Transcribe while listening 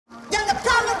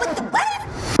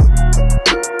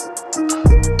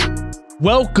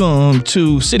Welcome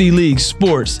to City League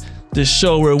Sports, the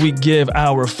show where we give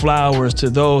our flowers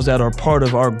to those that are part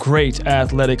of our great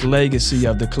athletic legacy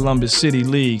of the Columbus City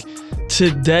League.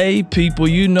 Today, people,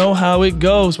 you know how it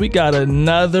goes. We got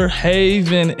another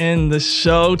Haven in the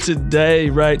show today,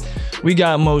 right? We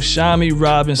got Moushami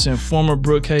Robinson, former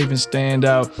Brookhaven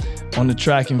standout on the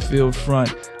track and field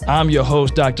front. I'm your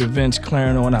host, Dr. Vince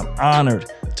Clarino, and I'm honored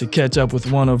to catch up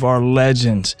with one of our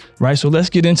legends, right? So let's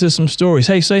get into some stories.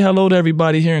 Hey, say hello to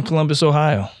everybody here in Columbus,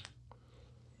 Ohio.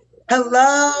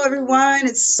 Hello, everyone.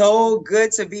 It's so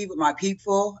good to be with my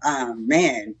people.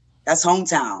 Man, that's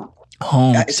hometown.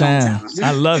 Hometown.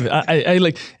 I love it. I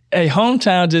like, hey,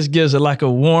 hometown just gives it like a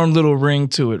warm little ring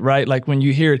to it, right? Like when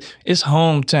you hear it, it's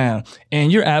hometown. And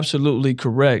you're absolutely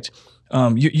correct.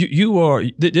 You are,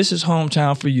 this is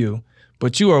hometown for you,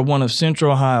 but you are one of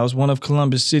Central Ohio's, one of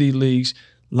Columbus City League's,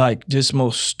 like just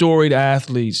most storied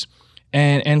athletes.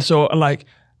 And so like,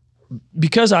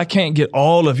 because I can't get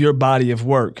all of your body of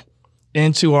work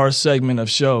into our segment of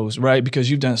shows, right? Because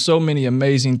you've done so many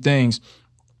amazing things,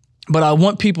 but I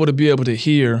want people to be able to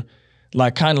hear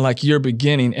like kind of like your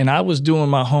beginning. And I was doing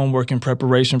my homework in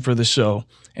preparation for the show,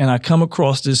 and I come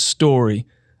across this story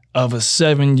of a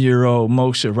 7-year-old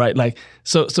Moshe, right? Like,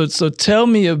 so tell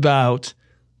me about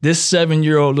this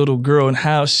 7-year-old little girl and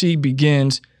how she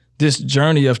begins this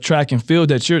journey of track and field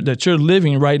that you're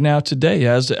living right now today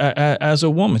as a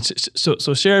woman.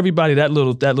 So share everybody that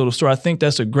little story. I think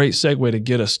that's a great segue to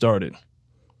get us started.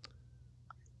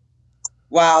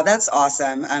 Wow, that's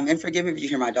awesome. And forgive me if you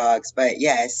hear my dogs, but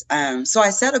yes. So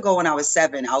I set a goal when I was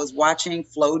 7. I was watching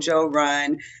FloJo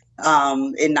run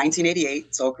in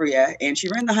 1988, Seoul, Korea, and she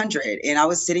ran the 100. And I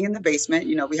was sitting in the basement.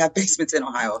 You know, we have basements in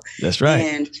Ohio. That's right.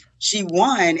 And she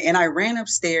won, and I ran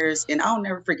upstairs, and I'll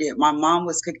never forget. My mom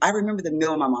was cooking. I remember the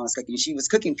meal my mom was cooking. She was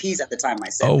cooking peas at the time I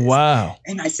said this. Wow.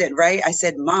 And I said,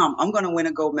 Mom, I'm going to win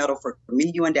a gold medal for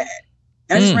me, you, and Dad.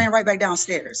 And I just ran right back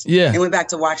downstairs and went back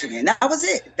to watching it. And that was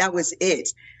it. That was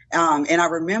it. And I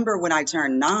remember when I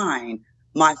turned 9,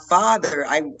 my father,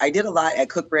 I did a lot at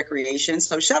Cook Recreation.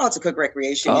 So shout out to Cook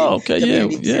Recreation. Oh, okay.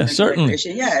 Yeah, certainly.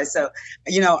 Yeah. So,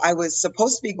 you know, I was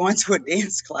supposed to be going to a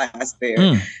dance class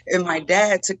there. And my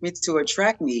dad took me to a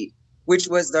track meet, which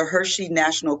was the Hershey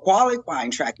National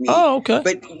Qualifying track meet. Oh, okay.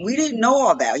 But we didn't know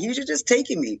all that. He was just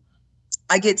taking me.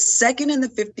 I get second in the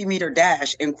 50-meter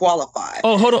dash and qualify.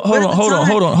 Oh, hold on.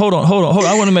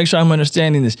 I want to make sure I'm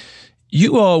understanding this.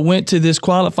 You all went to this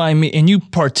qualifying meet and you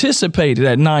participated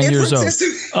at 9 years old.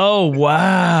 Oh,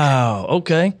 wow.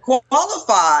 Okay.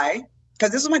 Qualify,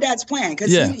 because this was my dad's plan,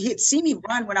 because he had seen me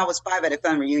run when I was 5 at a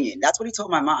family reunion. That's what he told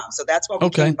my mom. So that's why we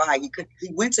came by.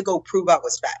 He went to go prove I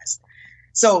was fast.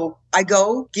 So I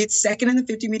go get second in the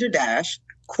 50-meter dash,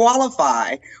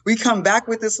 qualify. We come back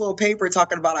with this little paper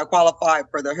talking about I qualified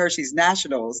for the Hershey's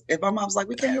Nationals. And my mom's like,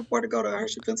 we can't afford to go to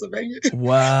Hershey, Pennsylvania.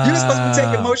 Wow. You're supposed to be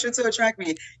taking motion to a track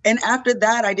meet. And after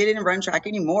that, I didn't run track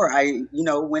anymore. I,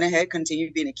 went ahead,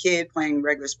 continued being a kid, playing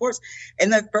regular sports.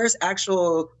 And the first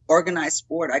actual organized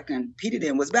sport I competed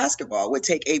in was basketball with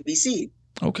Take ABC.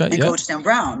 Okay. And Coach Tim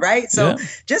Brown, right? So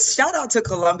just shout out to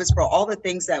Columbus for all the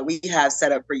things that we have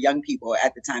set up for young people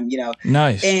at the time,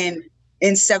 Nice. And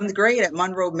in 7th grade at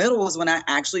Monroe Middle was when I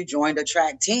actually joined a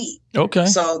track team. Okay.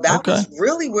 So that was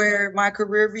really where my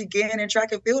career began in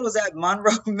track and field, was at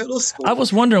Monroe Middle School. I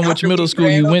was wondering which middle school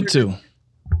you went to.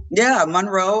 Yeah,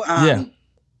 Monroe.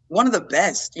 One of the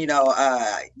best,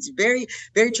 it's very,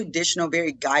 very traditional,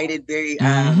 very guided, very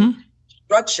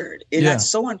structured. And that's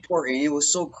so important. It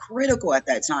was so critical at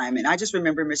that time. And I just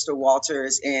remember Mr.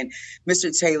 Walters and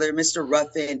Mr. Taylor, Mr.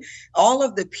 Ruffin, all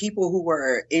of the people who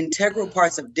were integral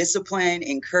parts of discipline,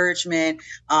 encouragement,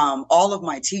 all of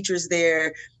my teachers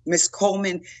there, Miss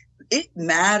Coleman. It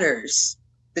matters.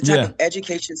 The type of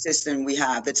education system we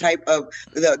have, the type of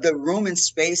the room and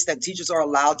space that teachers are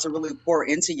allowed to really pour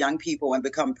into young people and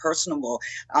become personable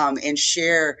and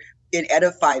share and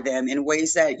edify them in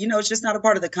ways that, it's just not a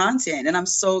part of the content. And I'm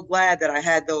so glad that I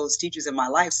had those teachers in my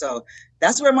life. So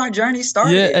that's where my journey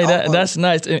started. Yeah, hey, that's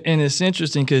nice. And it's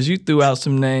interesting because you threw out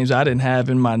some names I didn't have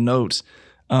in my notes.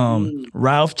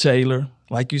 Ralph Taylor,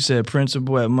 like you said,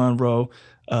 principal at Monroe.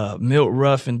 Milt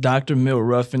Ruffin, Dr. Milt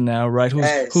Ruffin now, right?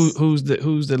 Who's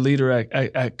the leader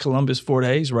at Columbus Fort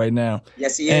Hays right now?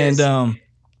 Yes, he is. And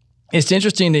it's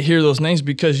interesting to hear those names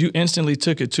because you instantly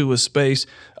took it to a space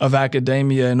of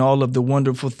academia and all of the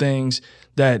wonderful things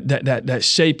that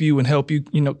shape you and help you,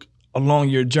 along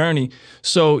your journey.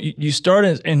 So you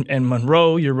started in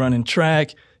Monroe, you're running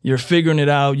track, you're figuring it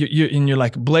out, you're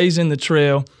like blazing the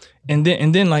trail, and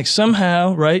then like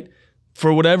somehow, right?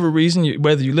 for whatever reason,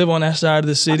 whether you live on that side of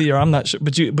the city or I'm not sure,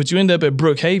 but you end up at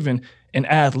Brookhaven, and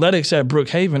athletics at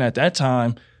Brookhaven at that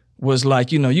time was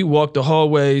like, you walked the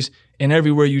hallways and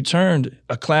everywhere you turned,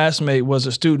 a classmate was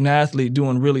a student athlete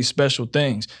doing really special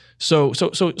things. So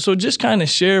just kind of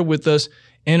share with us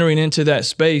entering into that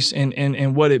space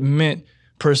and what it meant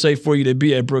per se for you to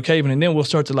be at Brookhaven, and then we'll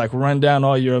start to like run down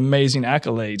all your amazing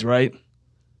accolades, right?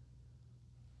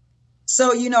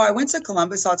 So, I went to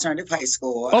Columbus Alternative High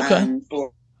School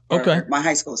for my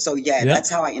high school. So, that's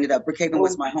how I ended up. Brookhaven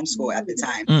was my home school at the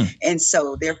time. And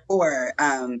so, therefore,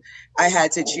 I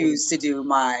had to choose to do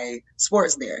my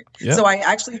sports there. Yep. So, I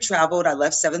actually traveled. I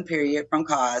left 7th period from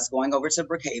Cos, going over to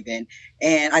Brookhaven.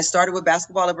 And I started with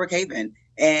basketball at Brookhaven.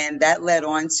 And that led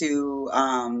on to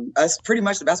us. Pretty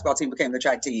much the basketball team became the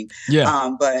track team.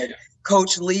 Yeah. But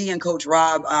Coach Lee and Coach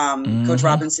Rob, Coach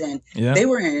Robinson, they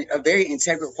were a very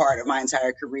integral part of my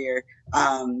entire career.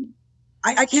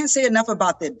 I can't say enough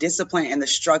about the discipline and the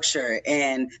structure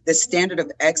and the standard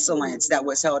of excellence that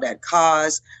was held at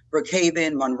Cos,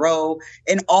 Brookhaven, Monroe,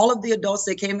 and all of the adults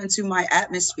that came into my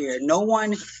atmosphere. No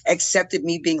one accepted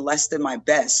me being less than my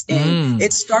best. And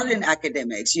it started in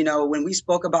academics. When we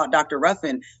spoke about Dr.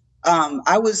 Ruffin,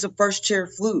 I was a first chair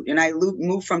flute, and I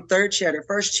moved from 3rd chair to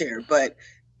 1st chair. But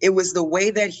it was the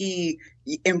way that he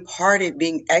imparted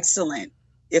being excellent.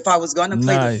 If I was going to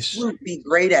play the flute, be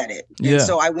great at it. And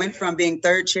so I went from being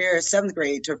 3rd chair 7th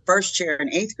grade to 1st chair in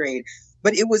 8th grade.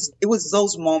 But it was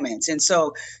those moments. And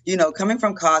so, coming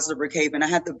from Cos to Brookhaven, I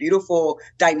had the beautiful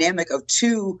dynamic of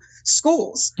 2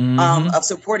 schools of a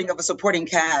supporting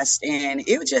cast. And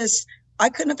it was just, I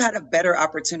couldn't have had a better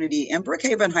opportunity in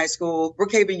Brookhaven High School,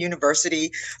 Brookhaven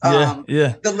University.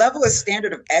 The level of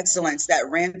standard of excellence that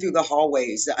ran through the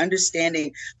hallways, the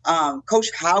understanding, Coach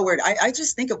Howard. I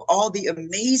just think of all the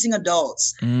amazing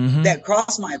adults that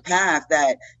crossed my path,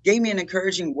 that gave me an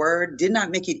encouraging word, did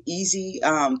not make it easy,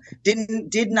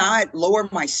 did not lower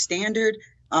my standard.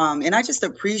 And I just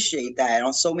appreciate that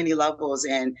on so many levels.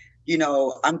 And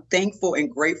I'm thankful and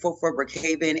grateful for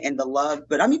Brookhaven and the love,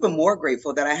 but I'm even more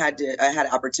grateful that I had an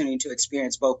opportunity to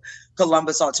experience both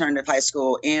Columbus Alternative High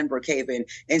School and Brookhaven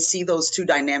and see those 2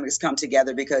 dynamics come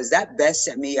together, because that best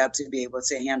set me up to be able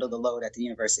to handle the load at the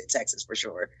University of Texas for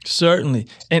sure. Certainly.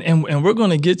 And we're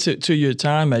going to get to your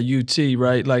time at UT,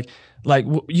 right? Like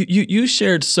you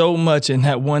shared so much in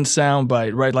that one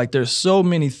soundbite, right? Like there's so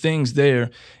many things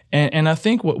there. And I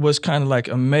think what was kind of like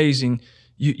amazing,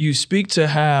 you speak to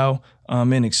how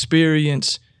an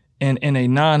experience in a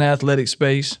non-athletic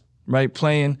space, right,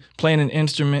 playing an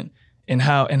instrument, and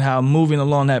how moving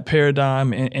along that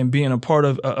paradigm and being a part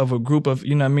of a group of,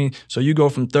 so you go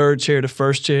from 3rd chair to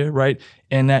 1st chair, right,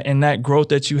 and that growth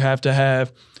that you have to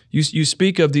have. You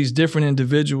speak of these different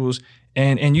individuals,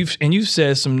 and you've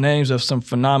said some names of some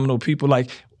phenomenal people. Like,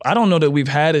 I don't know that we've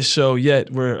had a show yet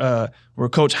where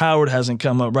Coach Howard hasn't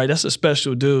come up, right? That's a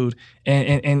special dude,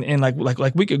 and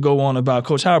like we could go on about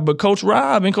Coach Howard, but Coach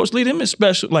Rob and Coach Lee, them is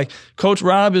special. Like Coach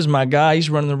Rob is my guy. He's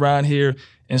running around here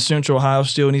in Central Ohio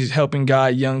still, and he's helping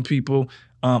guide young people.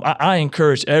 I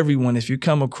encourage everyone, if you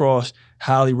come across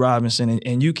Holly Robinson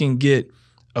and you can get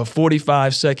a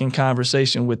 45-second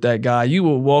conversation with that guy, you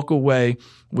will walk away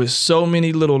with so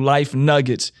many little life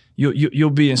nuggets. You'll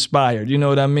be inspired. You know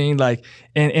what I mean? Like,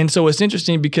 and so it's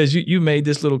interesting because you made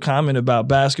this little comment about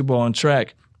basketball and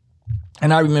track.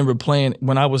 And I remember playing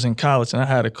when I was in college, and I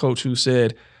had a coach who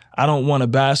said, I don't want a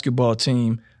basketball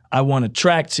team. I want a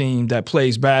track team that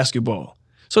plays basketball.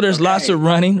 So there's lots of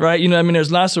running, right?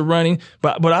 There's lots of running,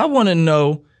 but I want to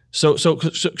know, so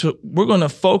we're going to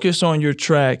focus on your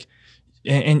track,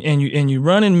 and you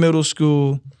run in middle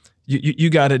school. You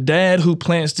got a dad who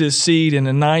plants this seed in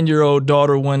a 9-year-old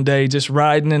daughter one day, just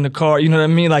riding in the car. You know what I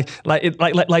mean? Like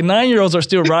 9-year-olds are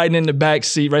still riding in the back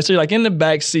seat, right? So you're like in the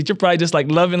back seat, you're probably just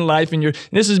like loving life, and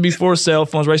this is before cell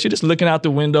phones, right? So you're just looking out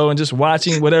the window and just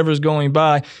watching whatever's going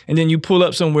by, and then you pull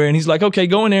up somewhere, and he's like, "Okay,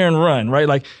 go in there and run," right?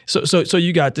 Like so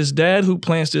you got this dad who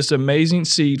plants this amazing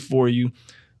seed for you,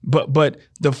 but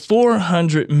the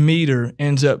 400 meter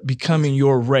ends up becoming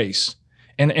your race.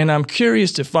 And I'm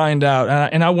curious to find out,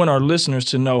 and I want our listeners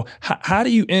to know, how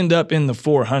do you end up in the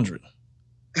 400?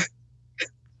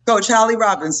 Coach Holly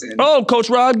Robinson. Oh, Coach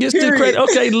Rob gets the credit.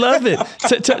 Okay, love it.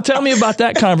 Tell me about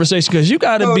that conversation, because you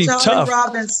got to be tough.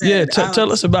 Robinson. Yeah,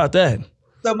 tell us about that.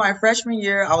 So my freshman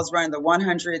year, I was running the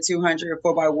 100, 200,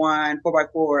 4x1,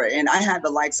 4x4, and I had the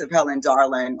likes of Helen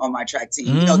Darling on my track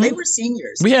team. They were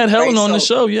seniors. We had Helen on the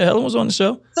show. Yeah, Helen was on the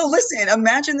show. So listen,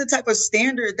 imagine the type of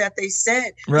standard that they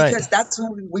set, because that's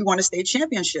when we won a state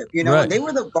championship. They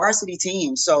were the varsity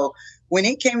team. So when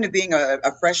it came to being a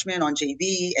freshman on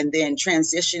JV and then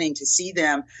transitioning to see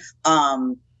them,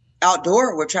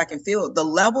 outdoor with track and field, the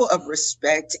level of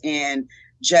respect and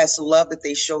just love that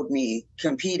they showed me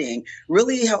competing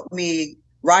really helped me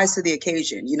rise to the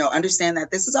occasion, understand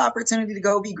that this is an opportunity to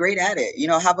go be great at it,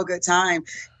 have a good time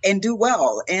and do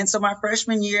well. And so my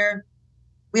freshman year,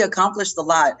 we accomplished a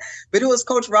lot, but it was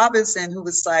Coach Robinson who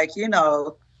was like, you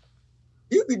do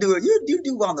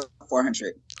well on the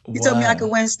 400. He told me I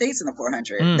could win states in the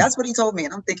 400. That's what he told me.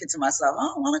 And I'm thinking to myself, I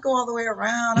don't want to go all the way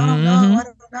around. I don't know.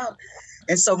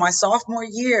 And so my sophomore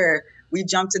year, we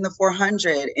jumped in the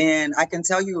 400. And I can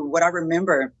tell you what I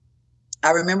remember.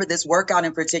 I remember this workout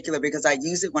in particular because I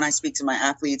use it when I speak to my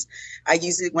athletes. I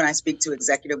use it when I speak to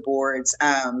executive boards.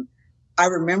 I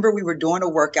remember we were doing a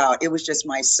workout. It was just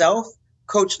myself,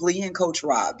 Coach Lee, and Coach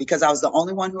Rob, because I was the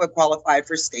only one who had qualified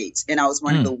for states. And I was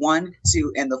running the 1,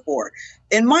 2, and the 4.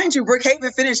 And mind you,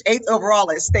 Brookhaven finished 8th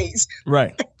overall at states.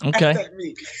 Right.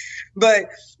 Okay. But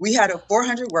we had a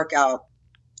 400 workout.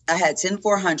 I had 10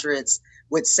 400s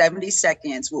with 70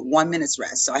 seconds with 1 minute's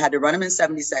rest. So I had to run them in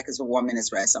 70 seconds with 1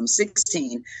 minute's rest. I'm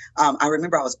 16. I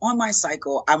remember I was on my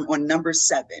cycle. I'm on number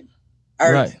 7.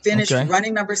 I finished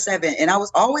running number 7. And I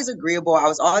was always agreeable. I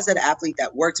was always an athlete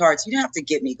that worked hard. So you didn't have to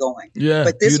get me going. Yeah,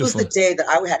 but this was the day that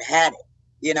I had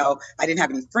it. I didn't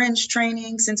have any fringe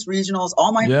training since regionals.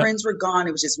 All my friends were gone.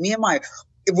 It was just me and my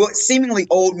seemingly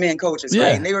old men coaches,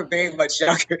 right? And they were very much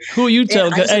younger. Who you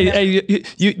tell?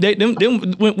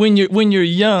 When you're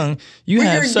young, you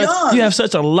have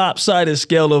such a lopsided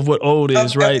scale of what old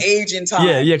is, right? Of age and time.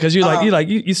 Yeah, because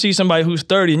you see somebody who's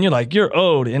 30 and you're like, you're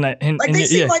old, and they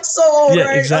seem like so old,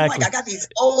 right? Exactly. I'm like, I got these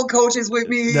old coaches with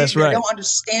me. That's right. They don't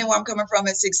understand where I'm coming from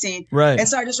at 16. Right. And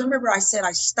so I just remember I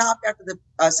stopped after the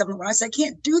 7th one. I said, I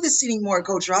can't do this anymore,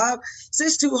 Coach Rob.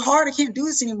 It's too hard. I can't do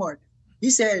this anymore. He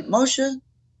said, Moshe,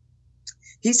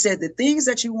 he said, the things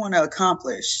that you want to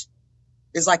accomplish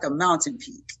is like a mountain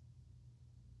peak.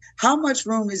 How much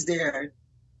room is there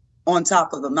on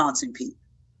top of a mountain peak?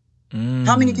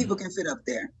 How many people can fit up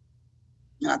there?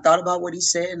 And I thought about what he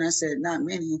said, and I said, not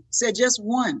many. He said, just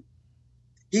one.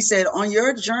 He said, on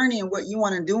your journey and what you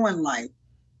want to do in life,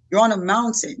 you're on a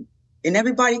mountain, and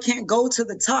everybody can't go to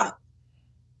the top.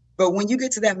 But when you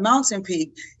get to that mountain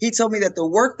peak, he told me that the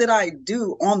work that I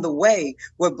do on the way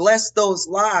would bless those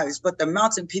lives. But the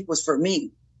mountain peak was for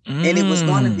me, and it was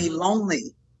going to be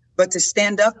lonely. But to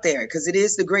stand up there, because it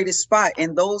is the greatest spot,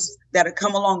 and those that have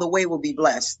come along the way will be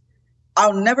blessed.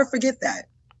 I'll never forget that.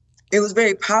 It was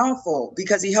very powerful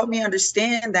because he helped me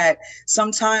understand that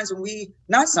sometimes when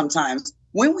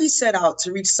we set out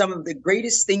to reach some of the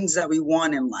greatest things that we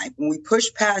want in life, when we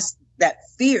push past that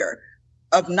fear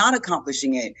of not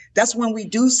accomplishing it, that's when we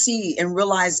do see and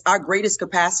realize our greatest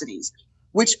capacities,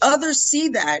 which others see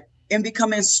that and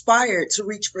become inspired to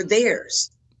reach for theirs.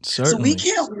 Certainly. So we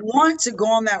can't want to go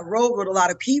on that road with a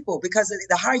lot of people because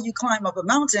the higher you climb up a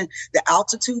mountain, the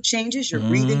altitude changes, your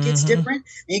breathing gets different,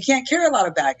 and you can't carry a lot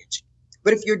of baggage.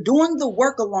 But if you're doing the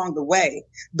work along the way,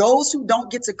 those who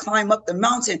don't get to climb up the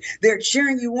mountain, they're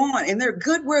cheering you on and they're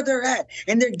good where they're at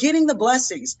and they're getting the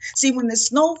blessings. See, when the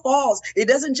snow falls, it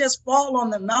doesn't just fall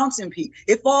on the mountain peak.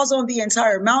 It falls on the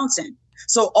entire mountain.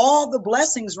 So all the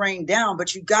blessings rain down,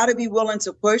 but you got to be willing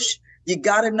to push. You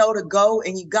got to know to go,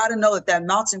 and you got to know that that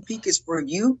mountain peak is for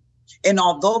you. And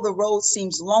although the road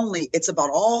seems lonely, it's about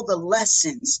all the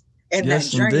lessons and that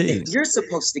journey that you're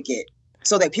supposed to get,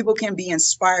 so that people can be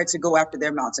inspired to go after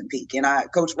their mountain peak. And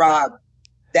Coach Rob,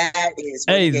 that is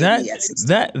what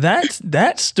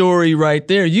that story right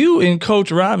there. You and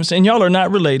Coach Robinson, y'all are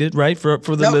not related, right? For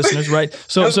the listeners, right?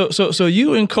 So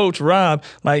you and Coach Rob,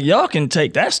 like, y'all can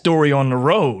take that story on the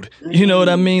road. You know what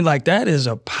I mean? Like, that is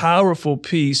a powerful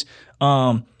piece.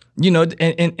 And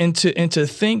to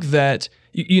think that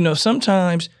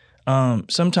sometimes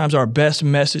our best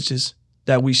messages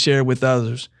that we share with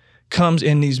others comes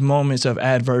in these moments of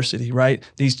adversity, right?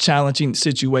 These challenging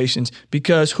situations,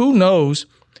 because who knows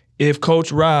if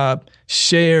Coach Rob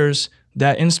shares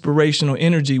that inspirational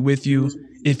energy with you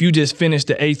if you just finish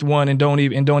the 8th one and don't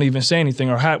even say anything,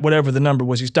 or whatever the number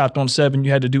was. You stopped on 7,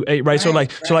 you had to do 8, right? So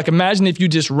imagine if you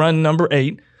just run number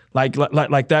 8, like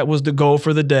that was the goal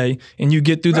for the day, and you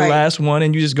get through the last one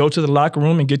and you just go to the locker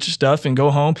room and get your stuff and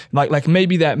go home. Like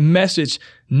maybe that message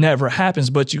never happens,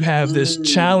 but you have this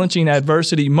challenging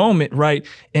adversity moment, right?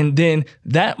 And then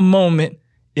that moment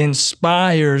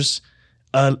inspires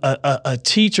a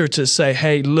teacher to say,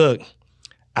 hey, look,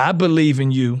 I believe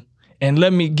in you, and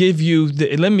let me give you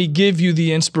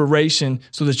the inspiration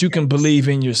so that you can believe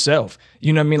in yourself.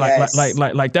 You know what I mean?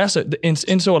 Like that's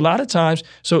and so a lot of times,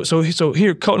 so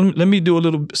here, let me do a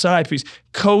little side piece.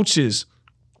 Coaches,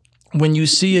 when you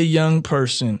see a young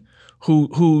person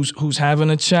who's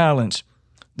having a challenge,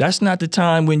 That's not the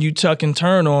time when you tuck and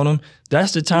turn on them.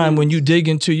 That's the time when you dig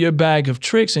into your bag of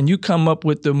tricks and you come up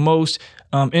with the most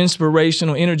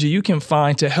inspirational energy you can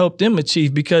find to help them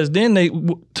achieve, because then they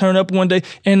turn up one day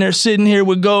and they're sitting here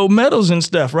with gold medals and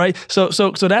stuff, right? So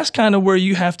that's kind of where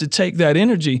you have to take that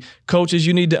energy. Coaches,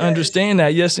 you need to understand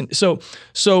that. Yes. And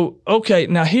so okay,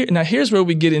 now here's where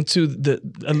we get into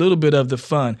a little bit of the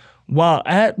fun. While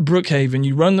at Brookhaven,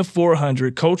 you run the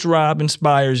 400. Coach Rob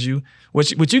inspires you,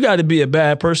 which you got to be a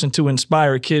bad person to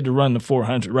inspire a kid to run the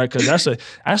 400, right? Because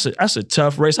that's a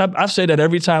tough race. I say that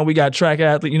every time we got track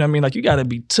athlete. You know what I mean? Like, you got to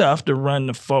be tough to run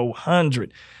the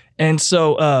 400. And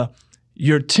so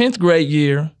your 10th grade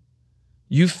year,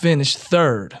 you finished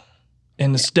 3rd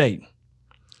in the state,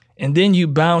 and then you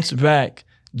bounced back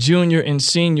junior and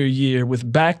senior year with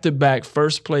back-to-back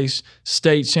first place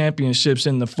state championships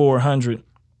in the 400.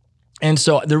 And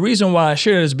so the reason why I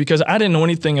share that is because I didn't know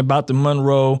anything about the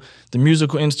Monroe, the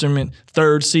musical instrument,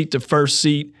 3rd seat to 1st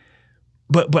seat.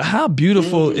 But how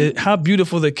beautiful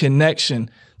the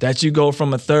connection that you go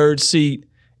from a 3rd seat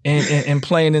and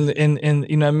playing in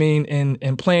you know what I mean,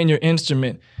 and playing your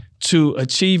instrument to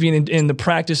achieving in the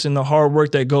practice and the hard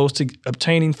work that goes to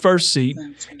obtaining 1st seat.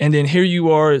 And then here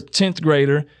you are, 10th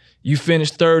grader, you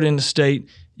finished 3rd in the state,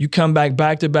 you come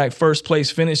back to-back first place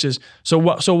finishes. So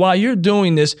while you're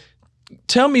doing this,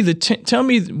 tell me like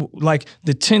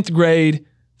the 10th grade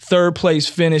 3rd place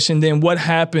finish, and then what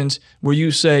happens where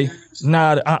you say,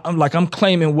 nah, I'm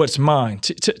claiming what's mine.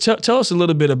 Tell us a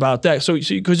little bit about that. So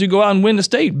because you go out and win the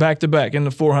state back to back in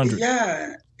the 400.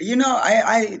 Yeah,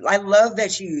 I love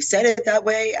that you said it that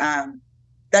way.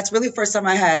 That's really the first time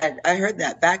I heard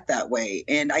that back that way,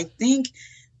 and I think,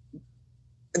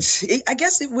 I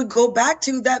guess it would go back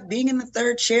to that being in the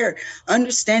 3rd chair,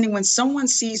 understanding when someone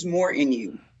sees more in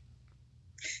you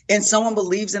and someone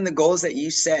believes in the goals that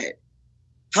you set,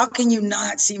 how can you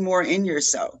not see more in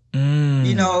yourself?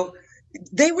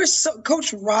 They were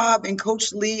Coach Rob and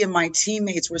Coach Lee and my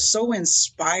teammates were so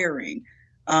inspiring,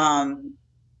 and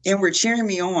were cheering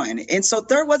me on. And so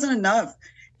 3rd wasn't enough.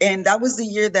 And that was the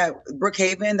year that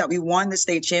Brookhaven, that we won the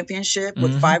state championship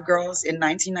with 5 girls in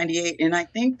 1998. And I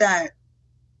think that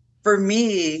for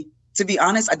me, to be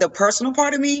honest, the personal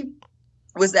part of me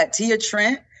was that Tia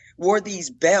Trent wore these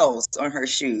bells on her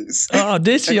shoes. Oh,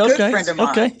 did she? Okay. Friend of mine.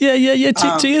 Okay. Yeah.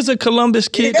 Tia's a Columbus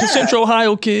kid, Central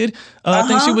Ohio kid. I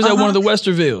think she was at one of the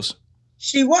Westervilles.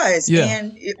 She was. Yeah.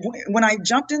 And when I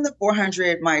jumped in the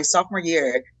 400 my sophomore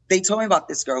year, they told me about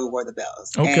this girl who wore the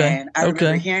bells. Okay. And I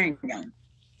remember hearing them.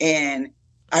 And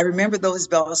I remember those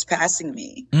bells passing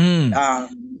me in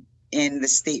the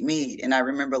state meet. And I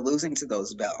remember losing to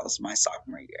those bells my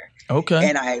sophomore year. Okay.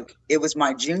 And it was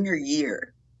my junior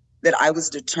year that I was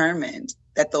determined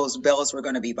that those bells were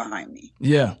going to be behind me.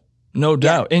 Yeah, no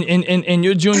doubt. Yeah. And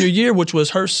your junior year, which was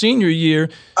her senior year,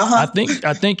 I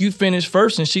think you finished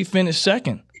 1st and she finished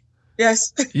 2nd.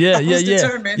 Yes. Yeah.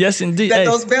 Determined yes, indeed. That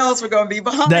those bells were going to be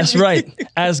behind me. That's right.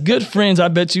 As good friends, I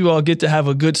bet you all get to have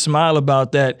a good smile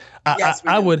about that.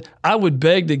 I would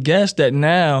beg to guess that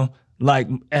now, like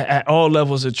at all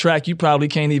levels of track, you probably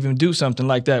can't even do something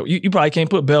like that. You probably can't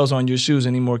put bells on your shoes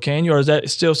anymore, can you? Or is that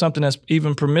still something that's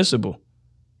even permissible?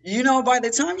 By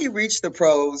the time you reach the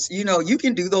pros, you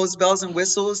can do those bells and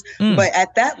whistles. But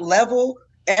at that level,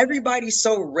 everybody's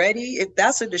so ready. If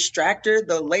that's a distractor,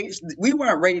 we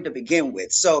weren't ready to begin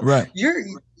with. So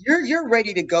you're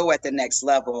ready to go at the next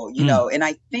level, and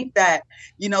I think that,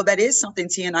 that is something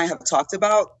T and I have talked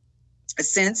about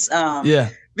since,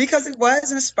 because it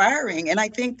was inspiring. And I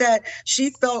think that she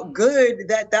felt good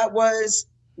that was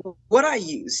what I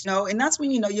used, and that's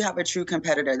when, you have a true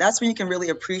competitor. That's when you can really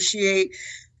appreciate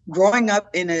growing up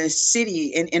in a city,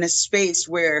 in a space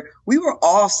where we were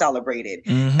all celebrated.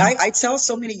 I tell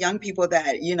so many young people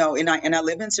that, and I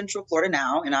live in Central Florida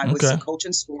now, and I was a coach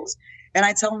in schools. And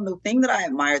I tell them the thing that I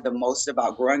admire the most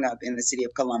about growing up in the city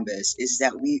of Columbus is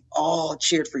that we all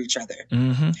cheered for each other.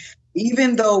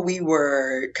 Even though we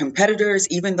were competitors,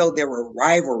 even though there were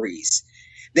rivalries,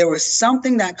 there was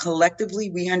something that collectively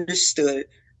we understood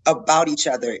about each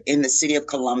other in the city of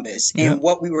Columbus and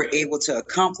what we were able to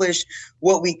accomplish,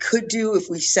 what we could do if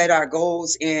we set our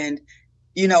goals. And,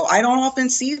 I don't often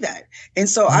see that. And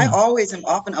so I always am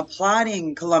often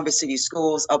applauding Columbus City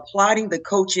Schools, applauding the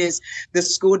coaches, the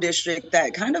school district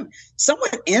that kind of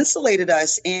somewhat insulated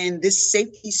us in this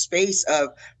safety space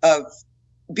of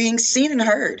being seen and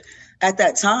heard at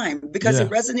that time, because it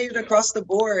resonated across the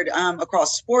board,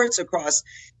 across sports, across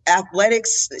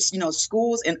athletics,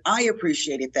 schools. And I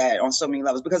appreciated that on so many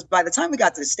levels, because by the time we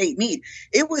got to the state meet,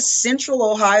 it was Central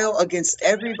Ohio against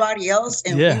everybody else.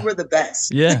 And we were the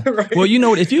best. Yeah. Right? Well,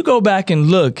 if you go back and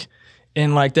look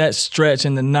in like that stretch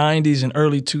in the 90s and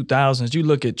early 2000s, you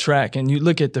look at track and you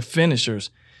look at the finishers,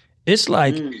 it's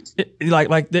like,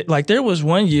 like there was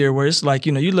one year where it's like,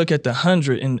 you know, you look at the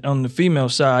 100 on the female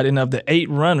side, and of the 8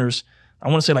 runners, I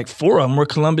want to say like 4 of them were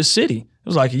Columbus City. It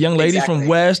was like a young lady from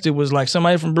West. It was like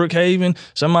somebody from Brookhaven,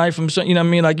 somebody from, you know what I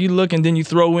mean? Like you look and then you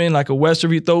throw in like a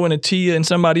Western, you throw in a Tia and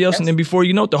somebody else. And then before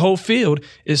you know it, the whole field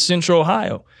is Central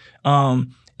Ohio.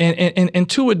 And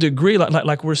to a degree,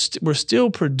 like we're still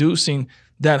producing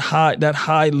that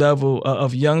high level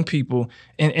of young people.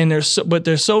 And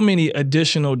there's so many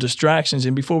additional distractions.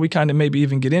 And before we kind of maybe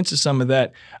even get into some of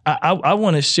that, I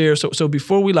want to share. So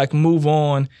before we like move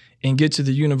on and get to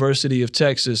the University of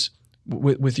Texas,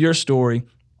 with your story,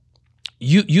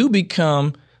 you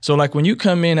become, so like when you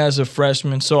come in as a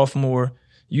freshman, sophomore,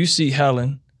 you see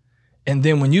Helen, and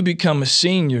then when you become a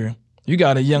senior, you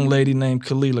got a young lady named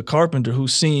Kalila Carpenter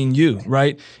who's seeing you,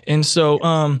 right? And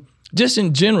so just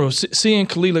in general, seeing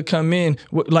Kalila come in,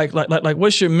 like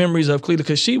what's your memories of Kalila?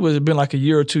 Because she would have been like a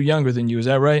year or two younger than you, is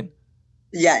that right?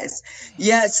 Yes.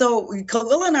 Yeah. So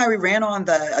Kalila and I, we ran on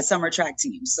the summer track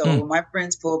team. So my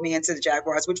friends pulled me into the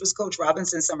Jaguars, which was Coach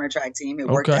Robinson's summer track team. It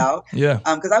worked out. Yeah.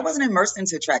 Because I wasn't immersed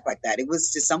into track like that. It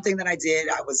was just something that I did.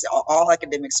 I was all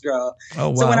academics girl. Oh,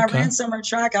 wow. So when I ran summer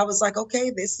track, I was like,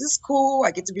 okay, this is cool.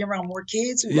 I get to be around more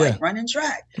kids who like running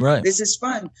track. Right. This is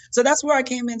fun. So that's where I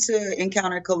came into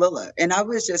encounter Kalila. And I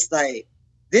was just like,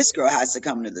 this girl has to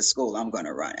come to the school I'm going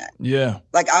to run at. Yeah.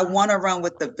 Like I want to run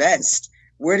with the best.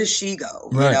 Where does she go?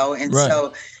 Right, you know? And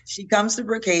so she comes to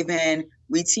Brookhaven,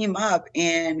 we team up,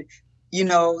 and, you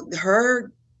know,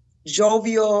 her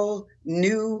jovial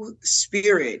new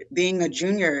spirit being a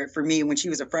junior for me when she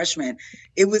was a freshman,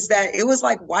 it was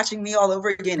like watching me all over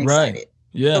again, excited. Right.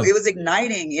 Yeah. So it was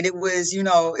igniting, and it was, you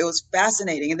know, it was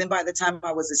fascinating. And then by the time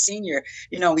I was a senior,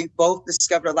 you know, we both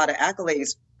discovered a lot of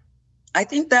accolades. I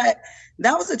think that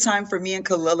was a time for me and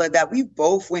Kalila that we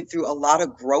both went through a lot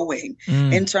of growing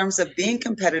in terms of being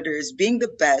competitors, being the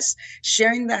best,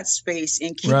 sharing that space,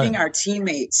 and keeping our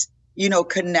teammates, you know,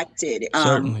 connected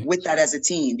with that as a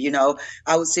team. You know,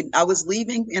 I was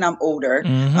leaving and I'm older.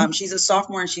 She's a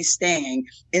sophomore and she's staying.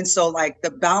 And so like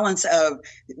the balance of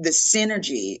the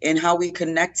synergy and how we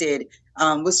connected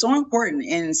was so important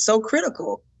and so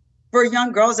critical for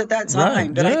young girls at that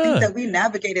time. But I think that we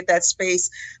navigated that space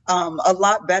a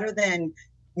lot better than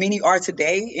many are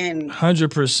today. And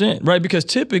 100%, right? Because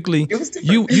typically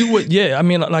you would, I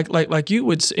mean, like you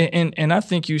would, and I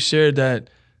think you shared that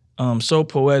so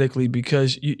poetically,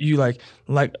 because you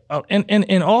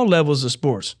in all levels of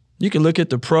sports, you can look at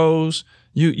the pros,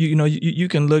 you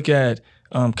can look at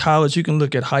college, you can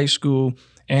look at high school,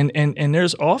 and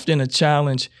there's often a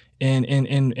challenge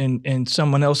in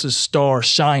someone else's star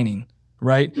shining,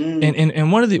 right?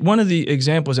 And one of the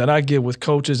examples that I give with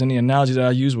coaches, and the analogy that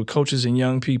I use with coaches and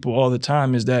young people all the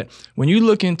time, is that when you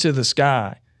look into the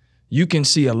sky, you can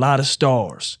see a lot of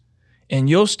stars. And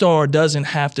your star doesn't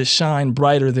have to shine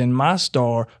brighter than my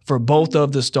star for both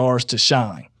of the stars to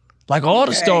shine. Like all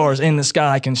the stars in the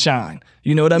sky can shine.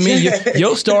 You know what I mean?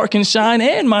 Your star can shine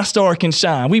and my star can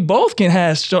shine. We both can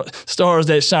have stars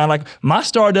that shine. Like my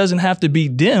star doesn't have to be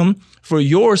dim for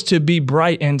yours to be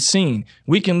bright and seen.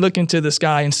 We can look into the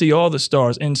sky and see all the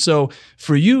stars. And so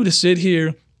for you to sit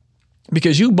here,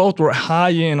 because you both were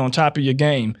high end on top of your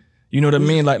game, you know what I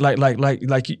mean?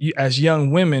 Like you, as young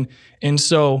women. And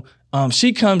so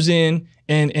she comes in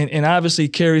and obviously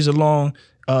carries along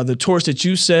the torch that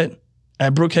you set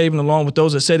at Brookhaven, along with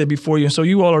those that said it before you. And so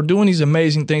you all are doing these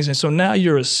amazing things. And so now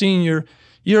you're a senior,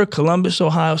 you're a Columbus,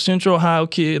 Ohio, Central Ohio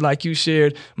kid, like you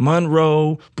shared,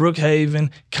 Monroe, Brookhaven,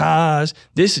 Kaz,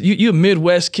 you're a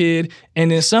Midwest kid.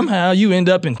 And then somehow you end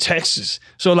up in Texas.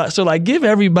 So give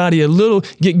everybody a little,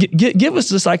 give us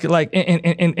this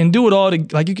and do it all,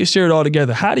 like you can share it all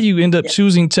together. How do you end up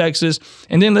choosing Texas?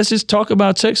 And then let's just talk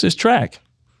about Texas track.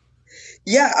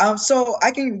 Yeah, so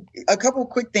a couple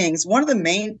quick things. One of the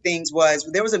main things was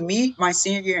there was a meet my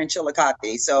senior year in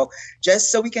Chillicothe. So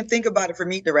just so we can think about it for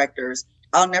meet directors,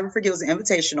 I'll never forget, it was an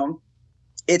invitational.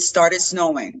 It started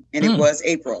snowing and it was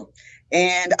April.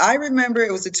 And I remember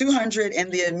it was a 200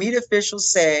 and the meet official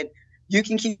said, you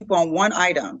can keep on one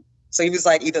item. So he was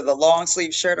like either the long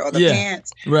sleeve shirt or the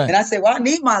pants. Right. And I said, well, I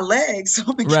need my legs, so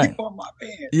I'm going to keep on my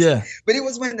pants. Yeah. But it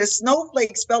was when the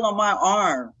snowflakes fell on my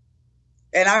arm.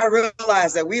 And I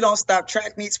realized that we don't stop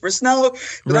track meets for snow.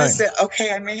 But I said,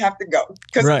 okay, I may have to go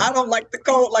because I don't like the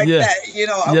cold like that. You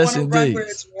know, I want to run where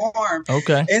it's warm.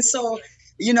 Okay. And so,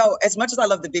 you know, as much as I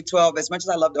love the Big 12, as much as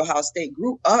I loved Ohio State,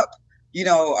 grew up, you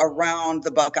know, around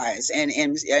the Buckeyes and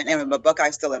a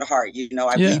Buckeye still at heart. You know,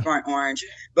 I bleed burnt orange,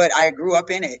 but I grew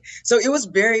up in it. So it was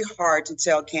very hard to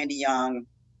tell Candy Young,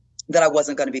 that I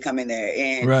wasn't going to be coming there.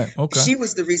 And right. Okay. she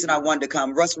was the reason I wanted to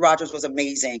come. Russ Rogers was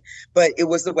amazing, but it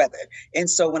was the weather. And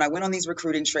so when I went on these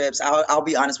recruiting trips, I'll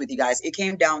be honest with you guys, it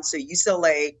came down to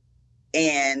UCLA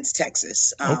and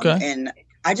Texas. Okay. And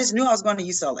I just knew I was going to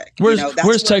UCLA.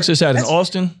 Where's Texas at? In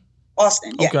Austin?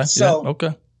 Austin, yeah. Okay. So, yeah.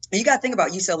 Okay. You got to think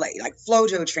about UCLA, like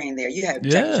Flojo trained there. You have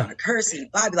Jackie John Kersey,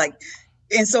 Bobby,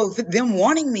 and so for them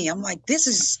wanting me, I'm like, this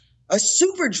is a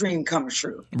super dream come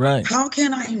true. Right. How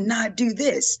can I not do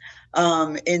this?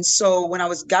 And so when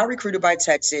I got recruited by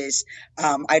Texas,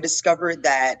 I discovered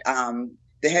that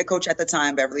the head coach at the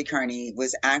time, Beverly Kearney,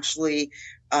 was actually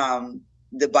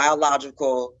the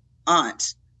biological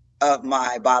aunt of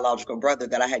my biological brother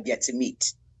that I had yet to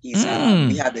meet. We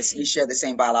share the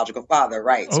same biological father,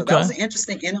 right? So that was an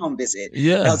interesting in-home visit.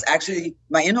 Yeah. That was actually,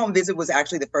 my in-home visit was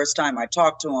actually the first time I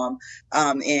talked to him.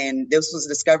 And this was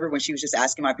discovered when she was just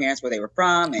asking my parents where they were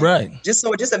from. And right. Just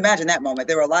imagine that moment.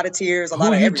 There were a lot of tears, a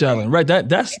lot of everything. Who you telling? Right.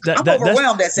 I'm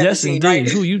overwhelmed at 17, yes, indeed. Right?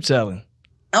 Who you telling?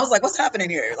 I was like, what's happening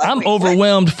here? Like, I'm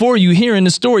overwhelmed for you hearing the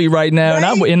story right now.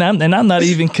 Right? And I'm not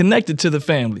even connected to the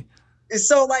family.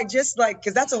 So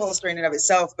because that's a whole story in and of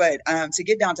itself. But to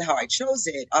get down to how I chose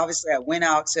it, obviously I went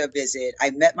out to visit.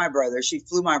 I met my brother. She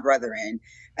flew my brother in,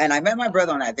 and I met my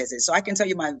brother on that visit. So I can tell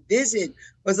you my visit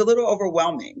was a little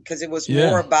overwhelming because it was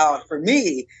more about, for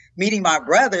me, meeting my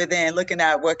brother than looking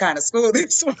at what kind of school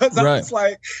this was. I was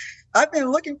like, I've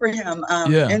been looking for him.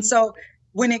 And so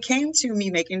when it came to me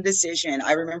making a decision,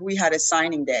 I remember we had a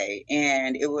signing day,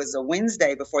 and it was a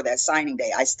Wednesday before that signing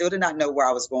day. I still did not know where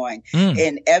I was going.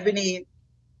 And Ebony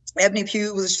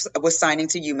Pugh was signing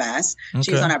to UMass. Okay.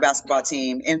 She was on our basketball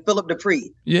team. And Philip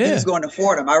Dupree, he was going to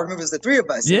Fordham. I remember it was the three of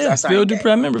us. Yeah, Phil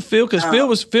Dupree. I remember Phil because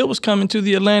Phil was coming to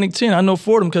the Atlantic 10. I know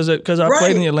Fordham because I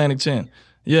played in the Atlantic 10.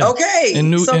 Yeah. Okay. In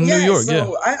New York.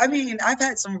 So, I mean, I've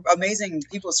had some amazing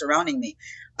people surrounding me.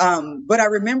 But I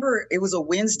remember it was a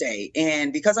Wednesday,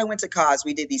 and because I went to college,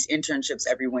 we did these internships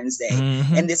every Wednesday.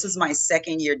 And this was my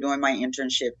second year doing my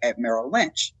internship at Merrill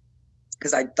Lynch,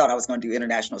 because I thought I was going to do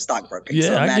international stockbroking. Yeah,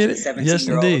 so I get it. Yes,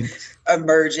 indeed.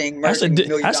 Emerging. That's a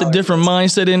different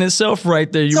mindset in itself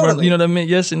right there. You know what I mean?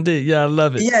 Yes, indeed. Yeah, I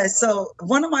love it. Yeah. So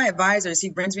one of my advisors,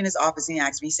 he brings me in his office and he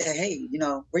asks me, he said, hey,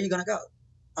 where are you going to go?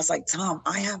 I was like, Tom,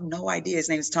 I have no idea. His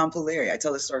name is Tom Puleri. I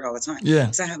tell this story all the time.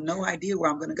 Yeah. So I have no idea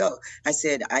where I'm going to go. I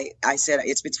said,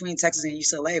 it's between Texas and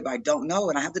UCLA, but I don't know.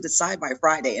 And I have to decide by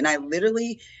Friday. And I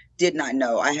literally did not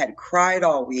know. I had cried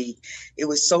all week. It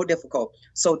was so difficult.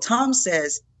 So Tom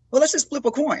says, well, let's just flip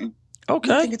a coin.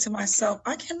 Okay. I'm thinking to myself,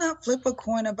 I cannot flip a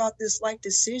coin about this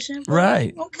decision.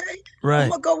 Right. Okay. Right. I'm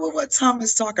going to go with what Tom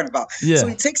is talking about. Yeah. So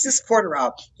he takes this quarter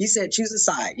out. He said, choose a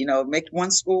side, make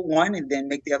one school one and then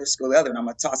make the other school the other. And I'm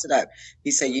going to toss it up.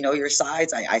 He said, your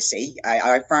sides? I say,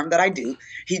 I affirm that I do.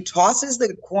 He tosses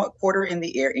the quarter in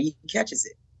the air and he catches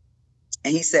it.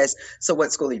 And he says, so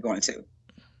what school are you going to?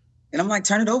 And I'm like,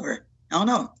 turn it over. I don't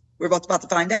know. We're about to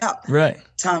find out. Right.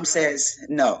 Tom says,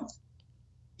 no.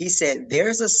 He said,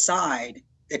 there's a side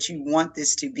that you want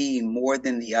this to be more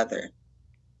than the other.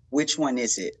 Which one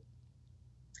is it?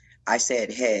 I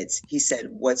said, heads. He said,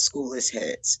 what school is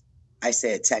heads? I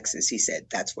said, Texas. He said,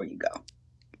 that's where you go.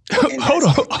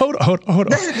 Hold on.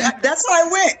 That's how I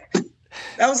went.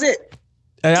 That was it.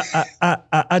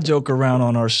 I joke around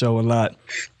on our show a lot,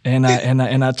 and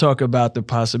I talk about the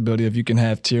possibility of you can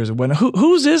have tears of wedding.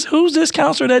 Who's this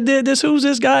counselor that did this? Who's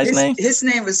this guy's name? His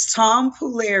name is Tom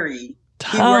Puleri.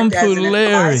 Tom Puleri. He worked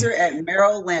as an advisor at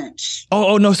Merrill Lynch.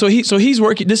 Oh no! So he's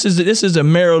working. This is a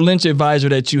Merrill Lynch advisor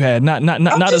that you had, not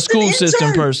a school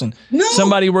system person. No.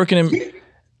 Somebody working in.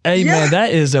 Hey man,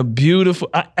 that is a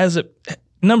beautiful.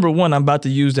 Number one, I'm about to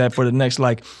use that for the next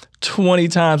 20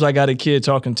 times I got a kid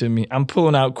talking to me. I'm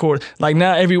pulling out quarters.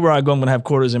 Now everywhere I go, I'm going to have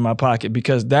quarters in my pocket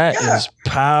because that is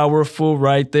powerful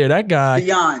right there. That guy,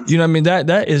 beyond. You know what I mean?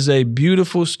 That is a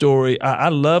beautiful story. I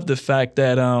love the fact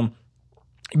that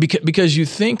because you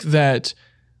think that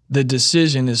the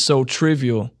decision is so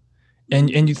trivial and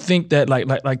you think that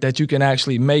like that you can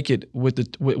actually make it with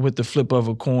the flip of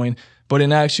a coin. But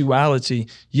in actuality,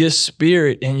 your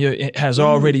spirit it has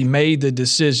already made the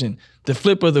decision. The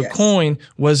flip of the coin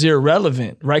was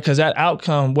irrelevant, right? Because that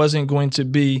outcome wasn't going to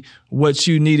be what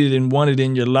you needed and wanted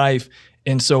in your life.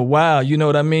 And so, wow, you know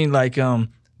what I mean?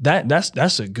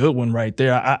 That's a good one right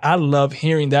there. I love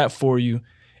hearing that for you.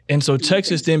 And so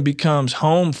Texas then becomes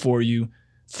home for you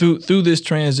through this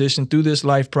transition, through this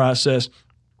life process.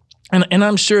 And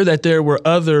I'm sure that there were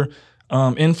other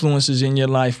influences in your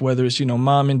life, whether it's,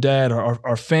 mom and dad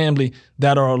or family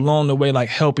that are along the way,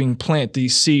 helping plant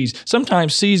these seeds.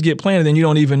 Sometimes seeds get planted and you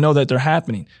don't even know that they're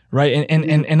happening, right?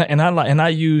 And I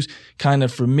use kind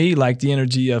of for me, the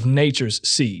energy of nature's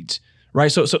seeds,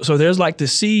 right? So there's like the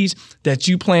seeds that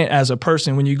you plant as a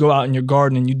person when you go out in your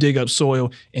garden and you dig up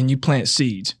soil and you plant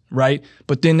seeds, right?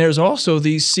 But then there's also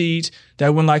these seeds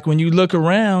that when you look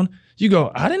around, you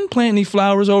go, I didn't plant any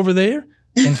flowers over there.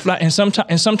 And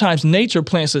sometimes nature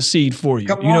plants a seed for you.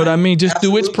 You know what I mean? Just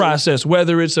through its process,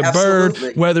 whether it's a bird,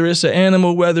 whether it's an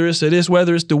animal, whether it's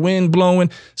whether it's the wind blowing.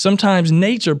 Sometimes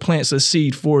nature plants a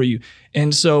seed for you.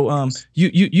 And so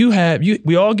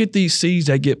we all get these seeds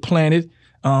that get planted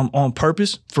on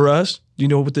purpose for us, you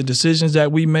know, with the decisions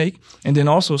that we make. And then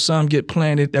also some get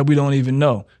planted that we don't even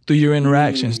know through your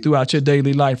interactions, throughout your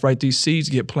daily life, right? These seeds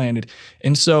get planted.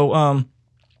 And so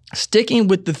sticking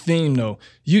with the theme, though,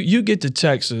 you get to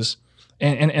Texas,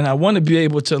 and I want to be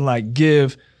able to like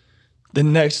give the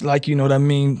next, like, you know what I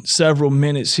mean, several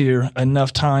minutes here,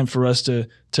 enough time for us to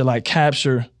like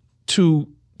capture two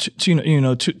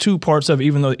parts of it,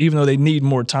 even though they need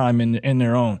more time in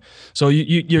their own. So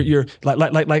you're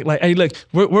like, hey, look,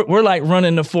 we're like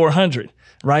running the 400.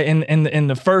 Right, and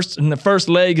the first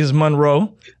leg is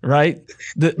Monroe, right?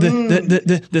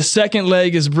 The second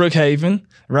leg is Brookhaven,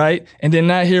 right? And then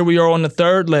now here we are on the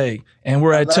third leg, and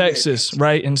we're at Texas,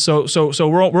 right? And so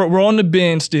we're on the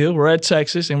bend still. We're at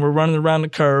Texas, and we're running around the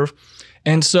curve.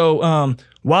 And so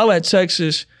while at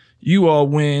Texas, you all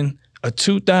win a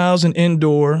 2000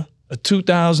 indoor, a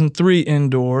 2003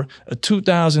 indoor, a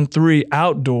 2003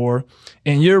 outdoor,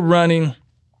 and you're running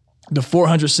the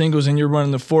 400 singles and you're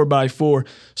running the 4x4.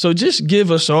 So just give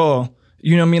us all,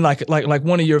 you know what I mean, like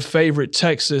one of your favorite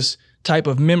Texas type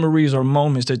of memories or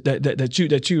moments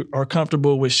that you are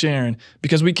comfortable with sharing,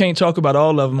 because we can't talk about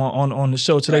all of them on the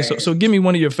show today. Right. So give me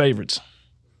one of your favorites.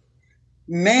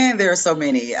 Man, there are so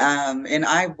many. And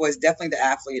I was definitely the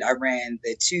athlete. I ran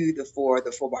the 2, the 4,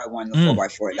 the 4x1, the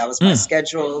 4x4. That was my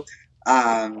schedule.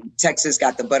 Texas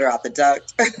got the butter out the duck,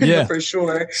 yeah, for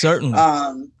sure. Certainly.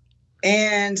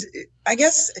 And I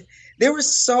guess there were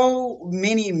so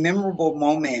many memorable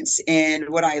moments. And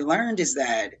what I learned is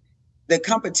that the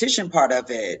competition part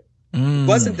of it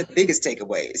wasn't the biggest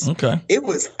takeaways. Okay. It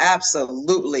was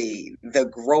absolutely the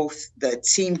growth, the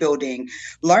team building,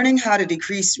 learning how to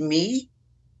decrease me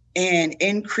and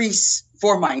increase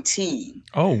for my team.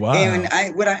 Oh, wow. And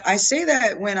I say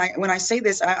that when I say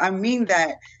this, I mean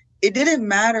that it didn't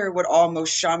matter what all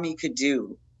Moushami could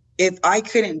do if I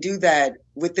couldn't do that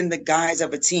within the guise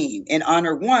of a team and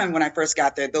honor one when I first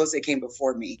got there, those that came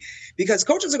before me. Because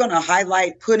coaches are going to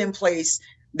highlight, put in place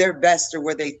their best or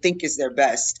where they think is their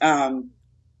best. And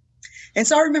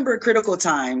so I remember a critical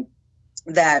time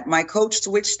that my coach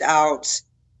switched out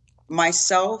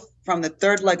myself from the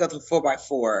third leg of the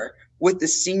 4x4 with the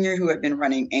senior who had been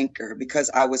running anchor because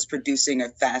I was producing a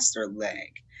faster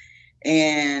leg.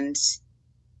 And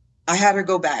I had her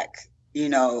go back. You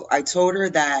know, I told her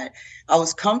that I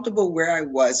was comfortable where I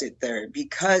was at third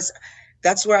because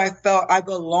that's where I felt I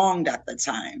belonged at the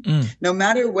time. No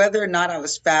matter whether or not I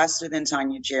was faster than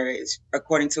Tanya Jarrett,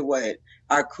 according to what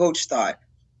our coach thought,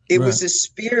 it was the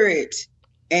spirit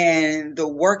and the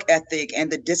work ethic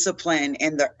and the discipline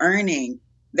and the earning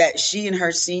that she in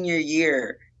her senior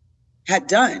year had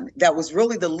done that was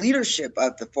really the leadership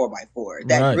of the 4x4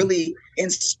 that really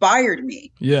inspired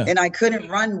me. Yeah. And I couldn't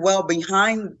run well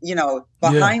behind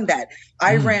that.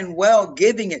 I ran well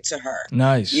giving it to her.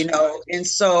 Nice. You know, and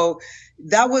so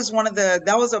that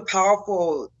was a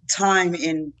powerful time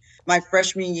in my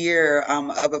freshman year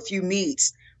of a few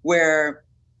meets where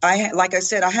I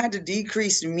had to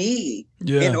decrease me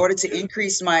in order to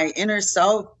increase my inner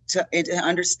self to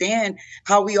understand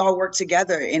how we all work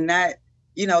together. And that,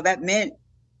 you know, that meant,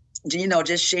 you know,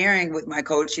 just sharing with my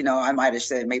coach, you know, I might have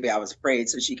said maybe I was afraid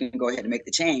so she can go ahead and make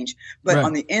the change. But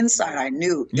on the inside, I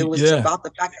knew it was about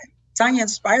the fact that Tanya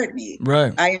inspired me.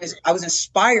 Right. I was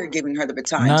inspired giving her the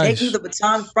baton. Nice. Taking the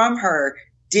baton from her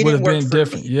didn't work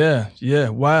for me. Yeah. Yeah.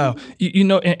 Wow. You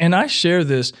know, and I share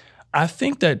this. I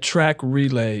think that track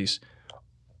relays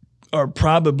are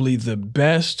probably the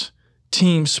best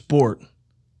team sport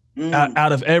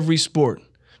out of every sport.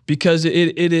 Because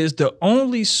it is the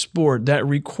only sport that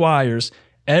requires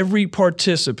every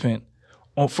participant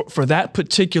for that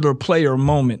particular player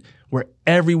moment where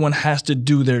everyone has to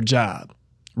do their job,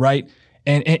 right?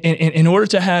 And in order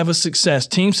to have a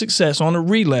team success on a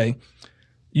relay,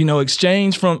 you know,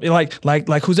 exchange from like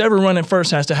who's ever running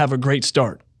first has to have a great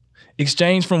start.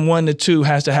 Exchange from 1 to 2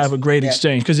 has to have a great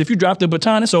exchange. Because if you drop the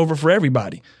baton, it's over for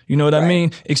everybody. You know what I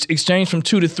mean? Exchange from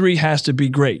 2 to 3 has to be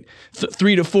great.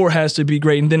 3 to 4 has to be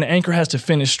great. And then the anchor has to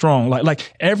finish strong.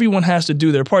 Like everyone has to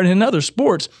do their part. And in other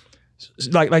sports,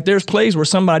 like there's plays where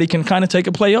somebody can kind of take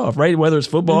a play off, right? Whether it's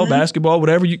football, basketball,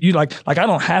 whatever you like I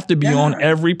don't have to be on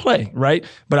every play, right?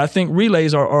 But I think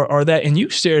relays are that, and you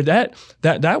shared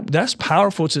that's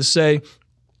powerful to say,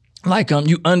 like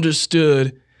you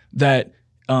understood that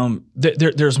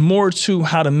there's more to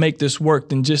how to make this work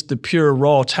than just the pure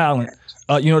raw talent.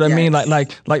 You know what I mean?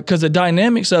 Like because the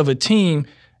dynamics of a team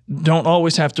don't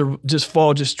always have to just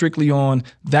fall just strictly on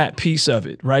that piece of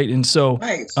it, right? And so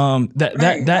that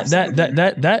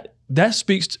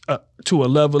speaks to a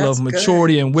level of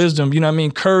maturity and wisdom. You know what I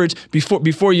mean? Courage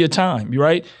before your time,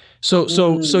 right? So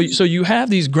you have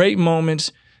these great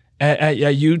moments at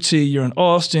UT. You're in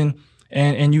Austin,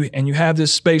 and you have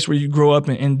this space where you grow up,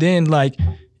 and then like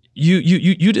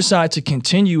you decide to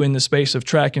continue in the space of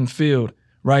track and field,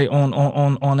 right?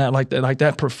 On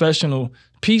that professional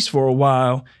piece for a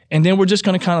while, and then we're just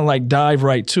going to kind of like dive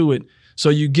right to it. So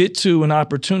you get to an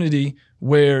opportunity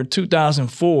where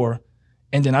 2004,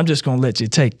 and then I'm just going to let you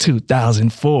take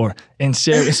 2004 and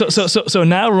share it. So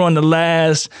now we're on the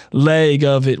last leg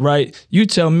of it, right? You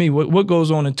tell me what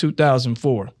goes on in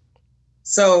 2004.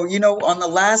 So, you know, on the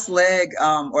last leg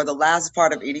or the last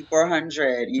part of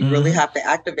 8400, you really have to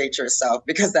activate yourself,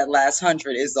 because that last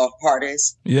 100 is the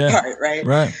hardest part, right?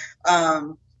 Right.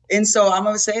 And so I'm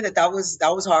going to say that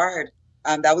was hard.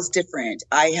 That was different.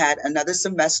 I had another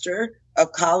semester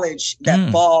of college that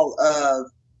fall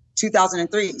of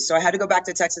 2003. So I had to go back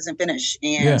to Texas and finish.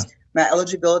 And my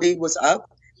eligibility was up.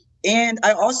 And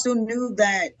I also knew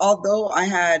that although I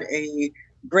had a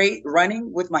great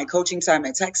running with my coaching time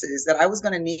at Texas, that I was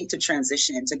going to need to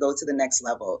transition to go to the next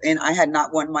level. And I had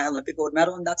not won my Olympic gold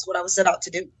medal, and that's what I was set out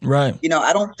to do. Right. You know,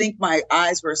 I don't think my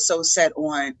eyes were so set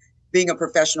on being a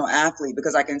professional athlete,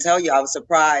 because I can tell you I was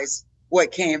surprised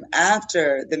what came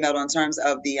after the medal in terms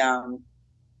of the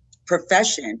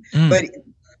profession. But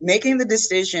making the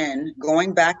decision,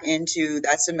 going back into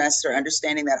that semester,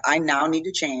 understanding that I now need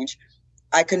to change,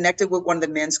 I connected with one of the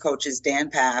men's coaches, Dan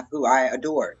Paff, who I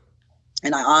adore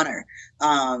and I honor.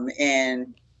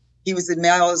 And he was the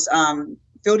male's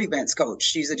field events coach.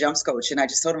 He's a jumps coach. And I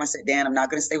just told him, I said, Dan, I'm not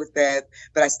going to stay with Bev,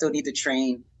 but I still need to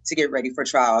train to get ready for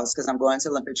trials, because I'm going to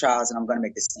Olympic trials and I'm going to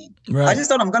make this team. Right. I just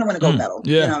thought I'm going to win a gold medal.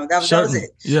 Yeah, you know, that was it.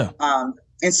 Yeah.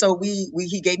 And so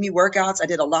he gave me workouts. I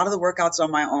did a lot of the workouts on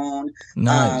my own.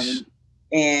 Nice.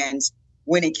 And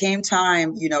when it came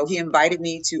time, you know, he invited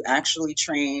me to actually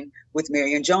train with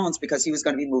Marion Jones, because he was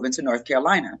going to be moving to North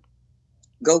Carolina.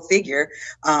 Go figure.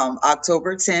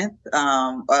 October 10th,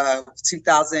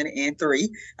 2003.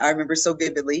 I remember so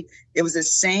vividly. It was the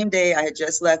same day I had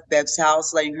just left Bev's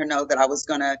house, letting her know that I was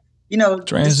going to, you know,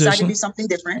 decide to be something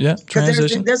different. Yeah, because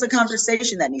there's a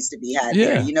conversation that needs to be had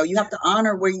there. You know, you have to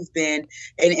honor where you've been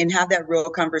and have that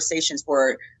real conversations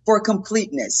for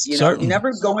completeness. You know, you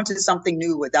never go into something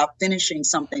new without finishing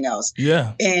something else.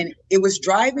 Yeah. And it was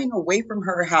driving away from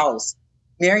her house.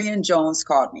 Marion Jones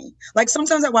called me. Like,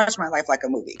 sometimes I watch my life like a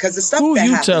movie, because the stuff that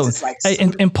happens is like. Hey,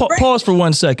 and pause for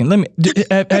 1 second. Let me.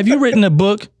 Have you written a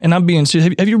book? And I'm being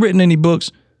serious. Have you written any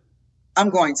books? I'm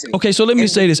going to. Okay, so let me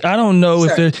say this. I don't know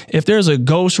if there's a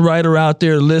ghostwriter out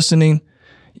there listening.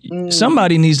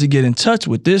 Somebody needs to get in touch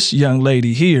with this young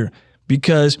lady here,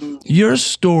 because your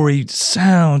story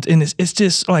sounds, and it's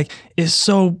just like, it's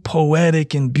so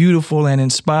poetic and beautiful and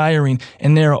inspiring.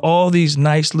 And there are all these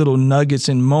nice little nuggets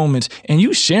and moments, and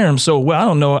you share them so well.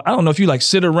 I don't know if you like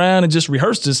sit around and just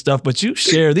rehearse this stuff, but you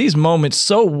share these moments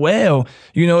so well.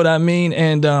 You know what I mean?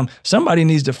 And somebody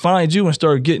needs to find you and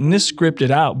start getting this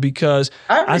scripted out, because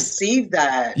I received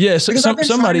that. Yeah, so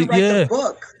somebody, the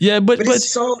book. Yeah, but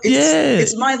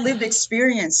it's my lived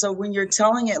experience. So when you're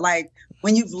telling it, like,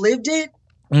 when you've lived it,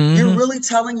 you're really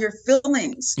telling your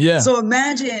feelings. Yeah. So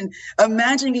imagine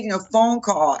getting a phone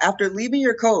call after leaving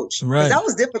your coach. Right. That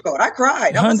was difficult. I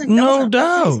cried. No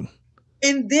doubt.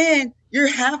 And then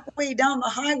you're halfway down the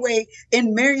highway,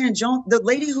 and Marion Jones, the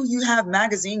lady who you have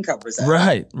magazine covers of,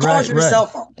 calls your cell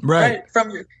phone. Right.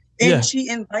 From your, and she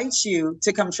invites you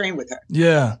to come train with her.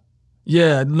 Yeah.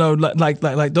 Yeah. No, like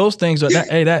those things are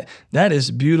that is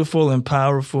beautiful and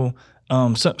powerful.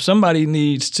 Somebody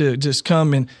needs to just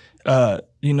come and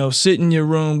sit in your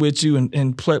room with you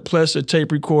and press a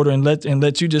tape recorder and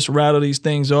let you just rattle these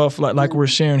things off like we're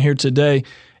sharing here today.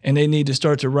 And they need to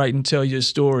start to write and tell your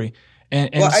story. And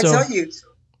I tell you,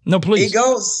 no, please. It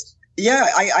goes. Yeah,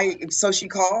 so she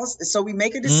calls. So we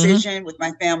make a decision with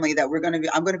my family that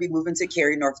I'm going to be moving to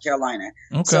Cary, North Carolina.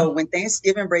 Okay. So when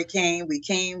Thanksgiving break came, we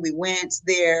went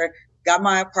there. Got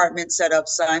my apartment set up,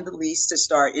 signed the lease to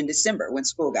start in December when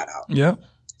school got out. Yeah.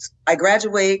 I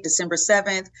graduate December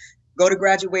 7th, go to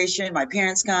graduation. My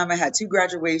parents come. I had 2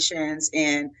 graduations.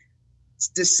 And It's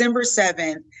December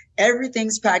 7th.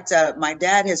 Everything's packed up. My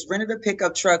dad has rented a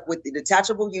pickup truck with the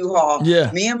detachable U-Haul.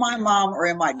 Yeah. Me and my mom are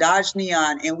in my Dodge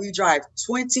Neon, and we drive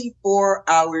 24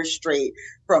 hours straight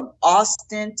from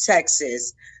Austin,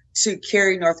 Texas to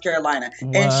Cary, North Carolina.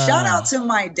 Wow. And shout out to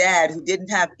my dad, who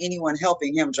didn't have anyone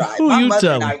helping him drive. Who my you mother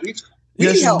telling? and I, we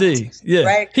yes, helped, indeed. Yeah.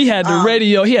 Right? He had the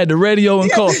radio. He had the radio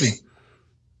and coffee.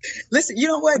 Listen, you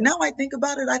know what? Now I think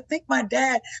about it, I think my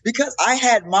dad, because I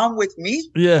had mom with me,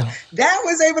 yeah, dad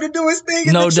was able to do his thing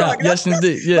in no the doubt. truck. Yes,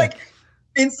 indeed. Yeah. Like,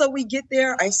 and so we get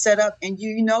there, I set up, and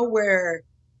you know where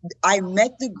I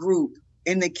met the group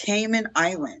in the Cayman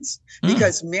Islands,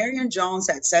 because Marion Jones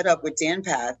had set up with Dan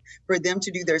Path for them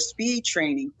to do their speed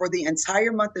training for the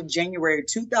entire month of January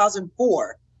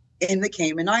 2004 in the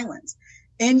Cayman Islands.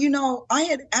 And, you know, I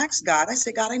had asked God, I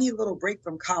said, God, I need a little break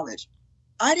from college.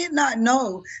 I did not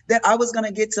know that I was going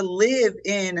to get to live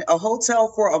in a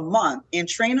hotel for a month and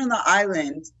train on the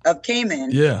island of Cayman.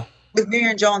 Yeah. With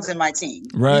Marion Jones and my team.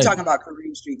 Right. You're talking about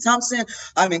Kareem Street Thompson.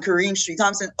 Kareem Street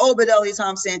Thompson, Obed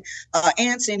Thompson,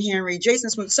 Anson Henry, Jason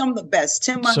Smoot, some of the best,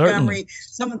 Tim Montgomery,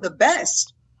 some of the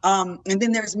best. And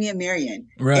then there's me and Marion.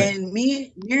 Right. And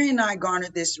Marion and I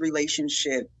garnered this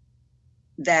relationship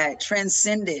that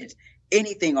transcended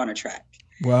anything on a track.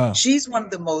 Wow. She's one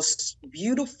of the most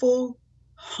beautiful,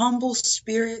 humble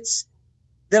spirits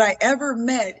that I ever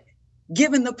met,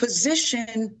 given the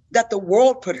position that the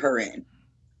world put her in.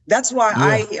 That's why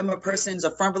I am a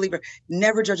firm believer,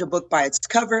 never judge a book by its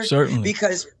cover. Certainly.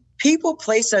 Because people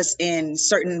place us in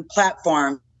certain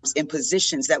platforms and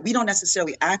positions that we don't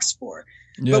necessarily ask for,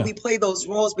 but we play those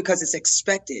roles because it's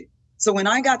expected. So when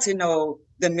I got to know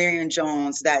the Marion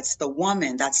Jones, that's the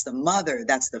woman, that's the mother,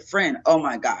 that's the friend, oh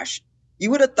my gosh, you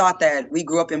would have thought that we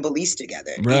grew up in Belize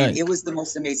together. Right. And it was the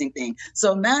most amazing thing.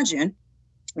 So imagine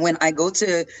when I go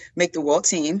to make the world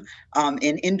team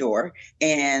in indoor,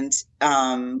 and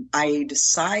I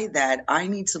decide that I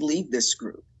need to leave this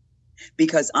group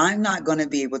because I'm not going to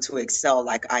be able to excel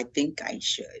like I think I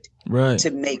should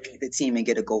to make the team and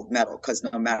get a gold medal, because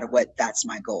no matter what, that's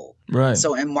my goal. Right.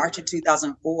 So in March of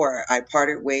 2004, I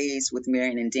parted ways with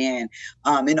Marion and Dan,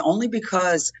 and only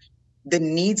because the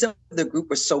needs of the group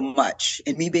were so much,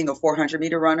 and me being a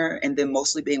 400-meter runner and then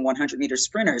mostly being 100-meter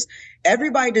sprinters,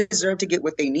 everybody deserved to get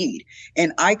what they need.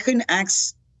 And I couldn't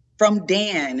ask from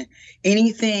Dan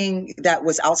anything that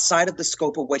was outside of the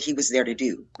scope of what he was there to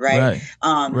do. Right.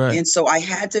 And so I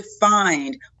had to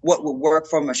find what would work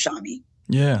for Moushaumi.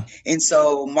 Yeah. And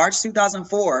so March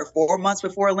 2004, 4 months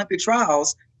before Olympic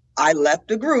trials, I left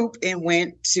the group and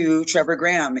went to Trevor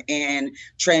Graham and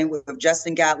trained with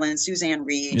Justin Gatlin, Suzanne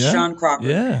Reed, Sean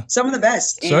Crawford, some of the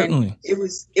best. Certainly. And it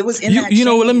was in that you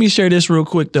know what, let me share this real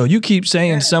quick though. You keep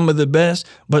saying some of the best,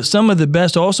 but some of the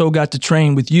best also got to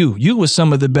train with you. You was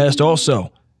some of the best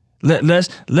also.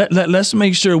 Let's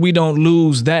make sure we don't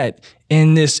lose that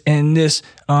in this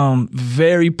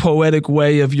very poetic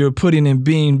way of your putting and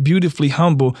being beautifully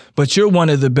humble, but you're one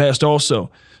of the best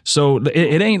also. So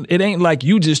it ain't like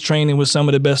you just training with some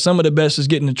of the best. Some of the best is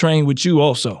getting to train with you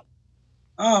also.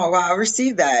 Oh, wow. I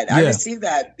received that. Yeah. I received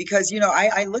that because, you know,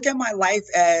 I look at my life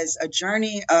as a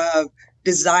journey of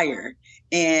desire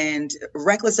and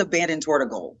reckless abandon toward a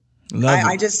goal.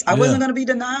 I wasn't going to be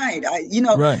denied.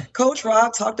 Coach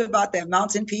Rob talked about that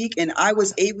mountain peak, and I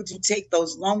was able to take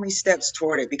those lonely steps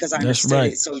toward it because I understood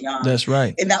it so young. That's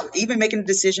right. And that even making a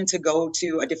decision to go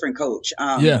to a different coach.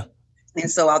 And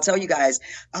so I'll tell you guys,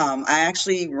 I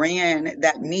actually ran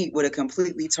that meet with a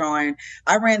completely torn.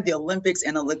 I ran the Olympics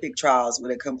and Olympic trials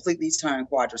with a completely torn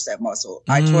quadricep muscle.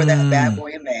 I tore that bad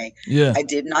boy in May. Yeah. I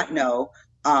did not know.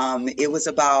 It was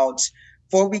about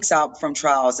 4 weeks out from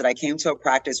trials that I came to a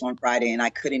practice one Friday and I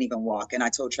couldn't even walk. And I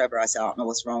told Trevor, I said, I don't know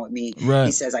what's wrong with me. Right.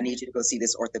 He says, I need you to go see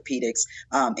this orthopedics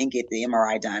and get the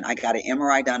MRI done. I got an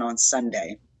MRI done on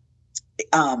Sunday.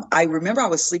 I remember I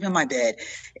was sleeping in my bed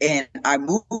and I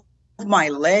moved my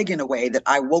leg in a way that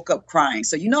I woke up crying.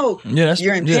 So,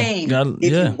 you're in pain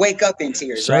if you wake up in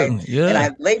tears, right? Yeah. And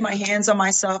I laid my hands on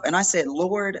myself and I said,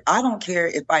 Lord, I don't care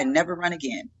if I never run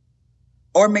again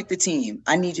or make the team.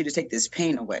 I need you to take this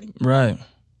pain away. Right.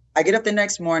 I get up the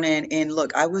next morning and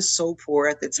look, I was so poor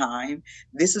at the time.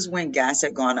 This is when gas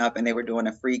had gone up and they were doing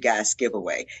a free gas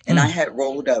giveaway. And I had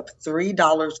rolled up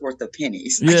 $3 worth of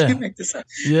pennies. I can't make this up.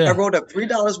 Yeah. I rolled up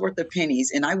 $3 worth of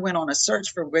pennies and I went on a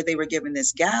search for where they were giving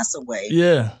this gas away.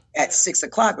 Yeah. At 6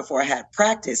 o'clock before I had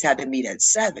practice, had to meet at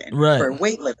 7 for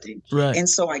weightlifting. Right. And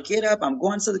so I get up, I'm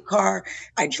going to the car,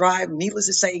 I drive, needless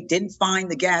to say, didn't find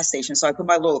the gas station. So I put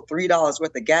my little $3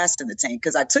 worth of gas in the tank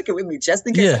because I took it with me just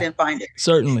in case I didn't find it.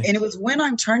 Certainly. And it was when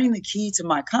I'm turning the key to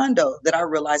my condo that I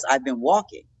realized I've been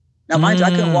walking. Now, mind you, I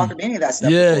couldn't walk up any of that stuff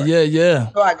before.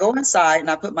 Yeah. So I go inside and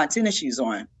I put my tennis shoes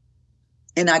on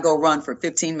and I go run for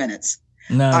 15 minutes.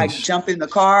 Nice. I jump in the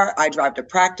car. I drive to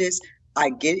practice. I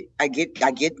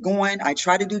get going. I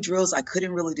try to do drills. I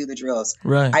couldn't really do the drills.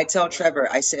 Right. I tell Trevor,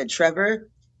 I said, Trevor,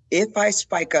 if I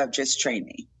spike up, just train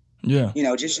me. Yeah. You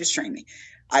know, just train me.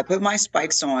 I put my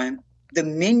spikes on. The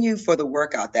menu for the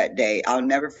workout that day, I'll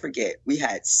never forget. We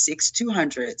had 6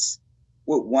 200s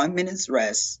with 1 minute's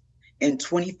rest in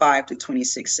 25 to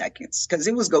 26 seconds because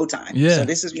it was go time. Yeah. So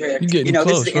this is where, close, this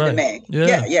is the end of May.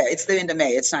 Yeah. It's the end of May.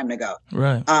 It's time to go.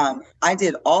 Right. I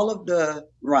did all of the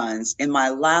runs and my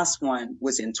last one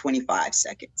was in 25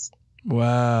 seconds.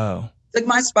 Wow. Took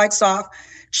my spikes off,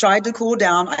 tried to cool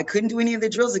down. I couldn't do any of the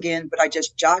drills again, but I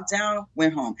just jogged down,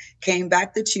 went home, came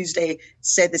back the Tuesday,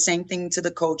 said the same thing to the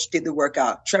coach, did the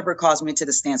workout. Trevor calls me to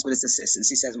the stands with his assistants.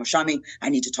 He says, Moushami, I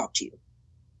need to talk to you.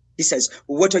 He says,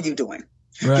 what are you doing?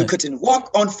 Right. You couldn't walk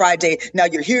on Friday. Now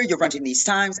you're here, you're running these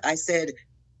times. I said,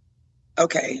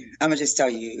 okay, I'm going to just tell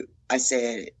you. I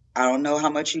said, I don't know how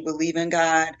much you believe in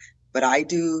God, but I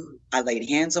do. I laid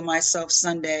hands on myself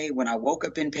Sunday when I woke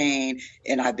up in pain,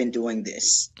 and I've been doing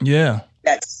this. Yeah.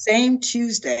 That same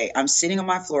Tuesday, I'm sitting on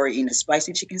my floor eating a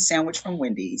spicy chicken sandwich from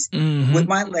Wendy's with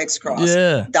my legs crossed.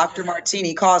 Yeah. Dr.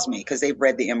 Martini calls me because they've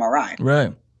read the MRI.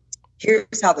 Right.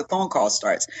 Here's how the phone call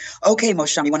starts. Okay,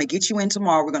 Moushaumi, we want to get you in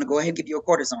tomorrow. We're going to go ahead and give you a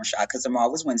cortisone shot because tomorrow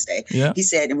was Wednesday. Yeah. He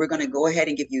said, and we're going to go ahead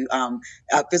and give you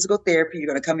physical therapy. You're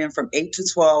going to come in from 8 to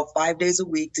 12, 5 days a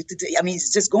week. I mean,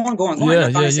 it's just going.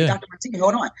 I said, Dr. Martini,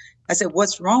 hold on. I said,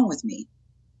 what's wrong with me?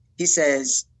 He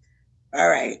says, all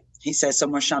right. He says, so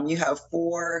Moushaumi, you have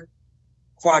 4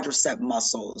 quadricep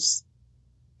muscles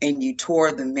and you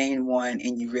tore the main one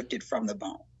and you ripped it from the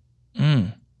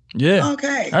bone. Yeah.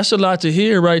 Okay. That's a lot to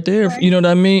hear right there. Okay. You know what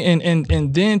I mean?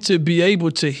 And then to be able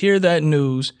to hear that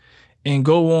news and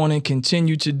go on and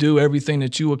continue to do everything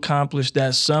that you accomplished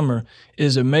that summer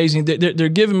is amazing. They're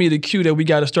giving me the cue that we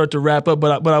got to start to wrap up,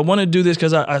 but I want to do this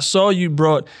because I saw you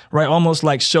brought, right, almost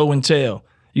like show and tell.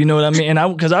 You know what I mean?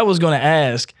 And because I was going to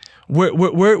ask, where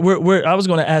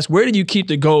did you keep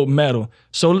the gold medal?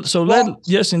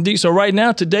 Yes, indeed. So right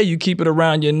now, today, you keep it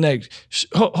around your neck.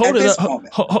 Hold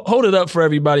it up for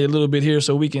everybody a little bit here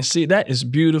so we can see. That is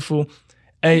beautiful.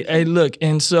 Hey, look,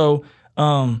 and so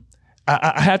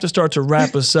I have to start to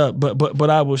wrap us up, but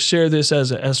I will share this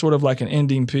as sort of like an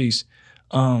ending piece.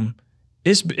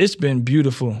 It's been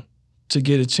beautiful to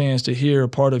get a chance to hear a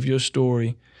part of your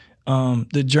story,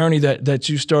 the journey that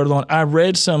you started on. I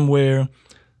read somewhere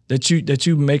that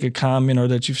you make a comment or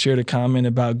that you've shared a comment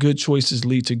about good choices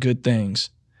lead to good things.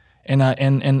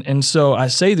 And so I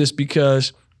say this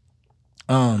because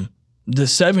the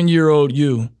 7-year-old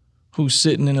you who's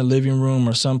sitting in a living room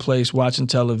or someplace watching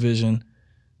television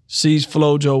sees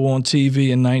FloJo on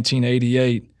TV in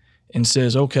 1988 and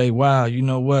says, okay, wow, you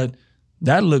know what?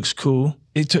 That looks cool.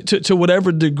 To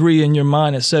whatever degree in your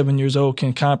mind at 7 years old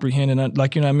can comprehend and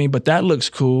like, you know what I mean? But that looks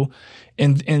cool.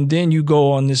 And then you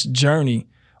go on this journey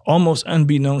almost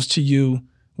unbeknownst to you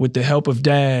with the help of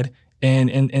dad. And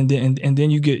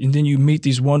then you meet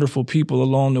these wonderful people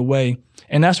along the way.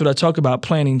 And that's what I talk about,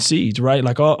 planting seeds, right?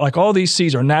 Like all these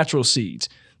seeds are natural seeds.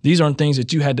 These aren't things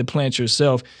that you had to plant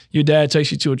yourself. Your dad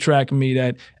takes you to a track meet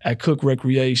at Cook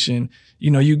Recreation. You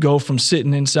know, you go from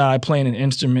sitting inside playing an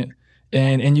instrument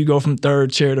and you go from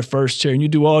third chair to first chair and you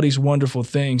do all these wonderful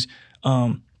things.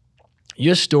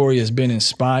 Your story has been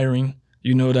inspiring.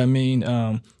 You know what I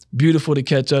mean? Beautiful to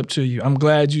catch up to you. I'm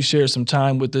glad you shared some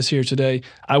time with us here today.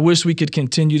 I wish we could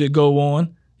continue to go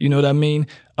on. You know what I mean?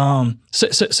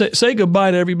 Say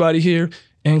goodbye to everybody here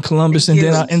in Columbus, and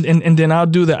then I'll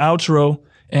do the outro,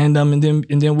 and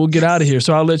then we'll get out of here.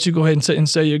 So I'll let you go ahead and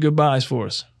say your goodbyes for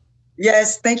us.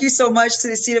 Yes, thank you so much to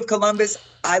the City of Columbus.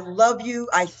 I love you.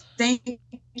 I thank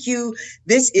you.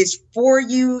 This is for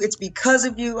you. It's because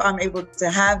of you I'm able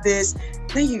to have this.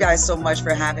 Thank you guys so much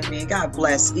for having me. God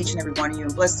bless each and every one of you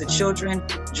and bless the children.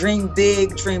 Dream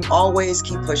big, dream always,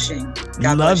 keep pushing.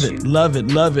 God bless you. Love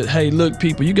it. Hey, look,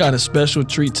 people, you got a special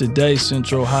treat today,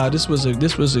 Central High. This was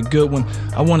a good one.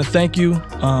 I want to thank you,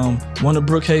 one of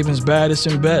Brookhaven's baddest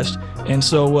and best. And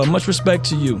so much respect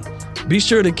to you. Be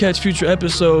sure to catch future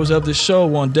episodes of the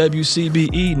show on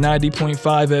WCBE 90.5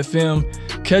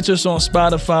 FM. Catch us on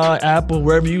Spotify, Apple,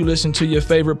 wherever you listen to your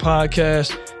favorite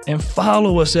podcast. And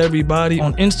follow us, everybody,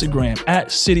 on Instagram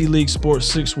at City League Sports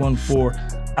 614.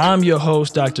 I'm your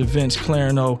host, Dr. Vince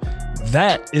Clarino.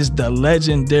 That is the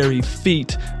legendary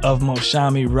feat of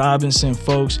Moushami Robinson,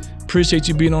 folks. Appreciate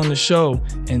you being on the show.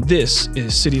 And this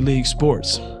is City League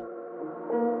Sports.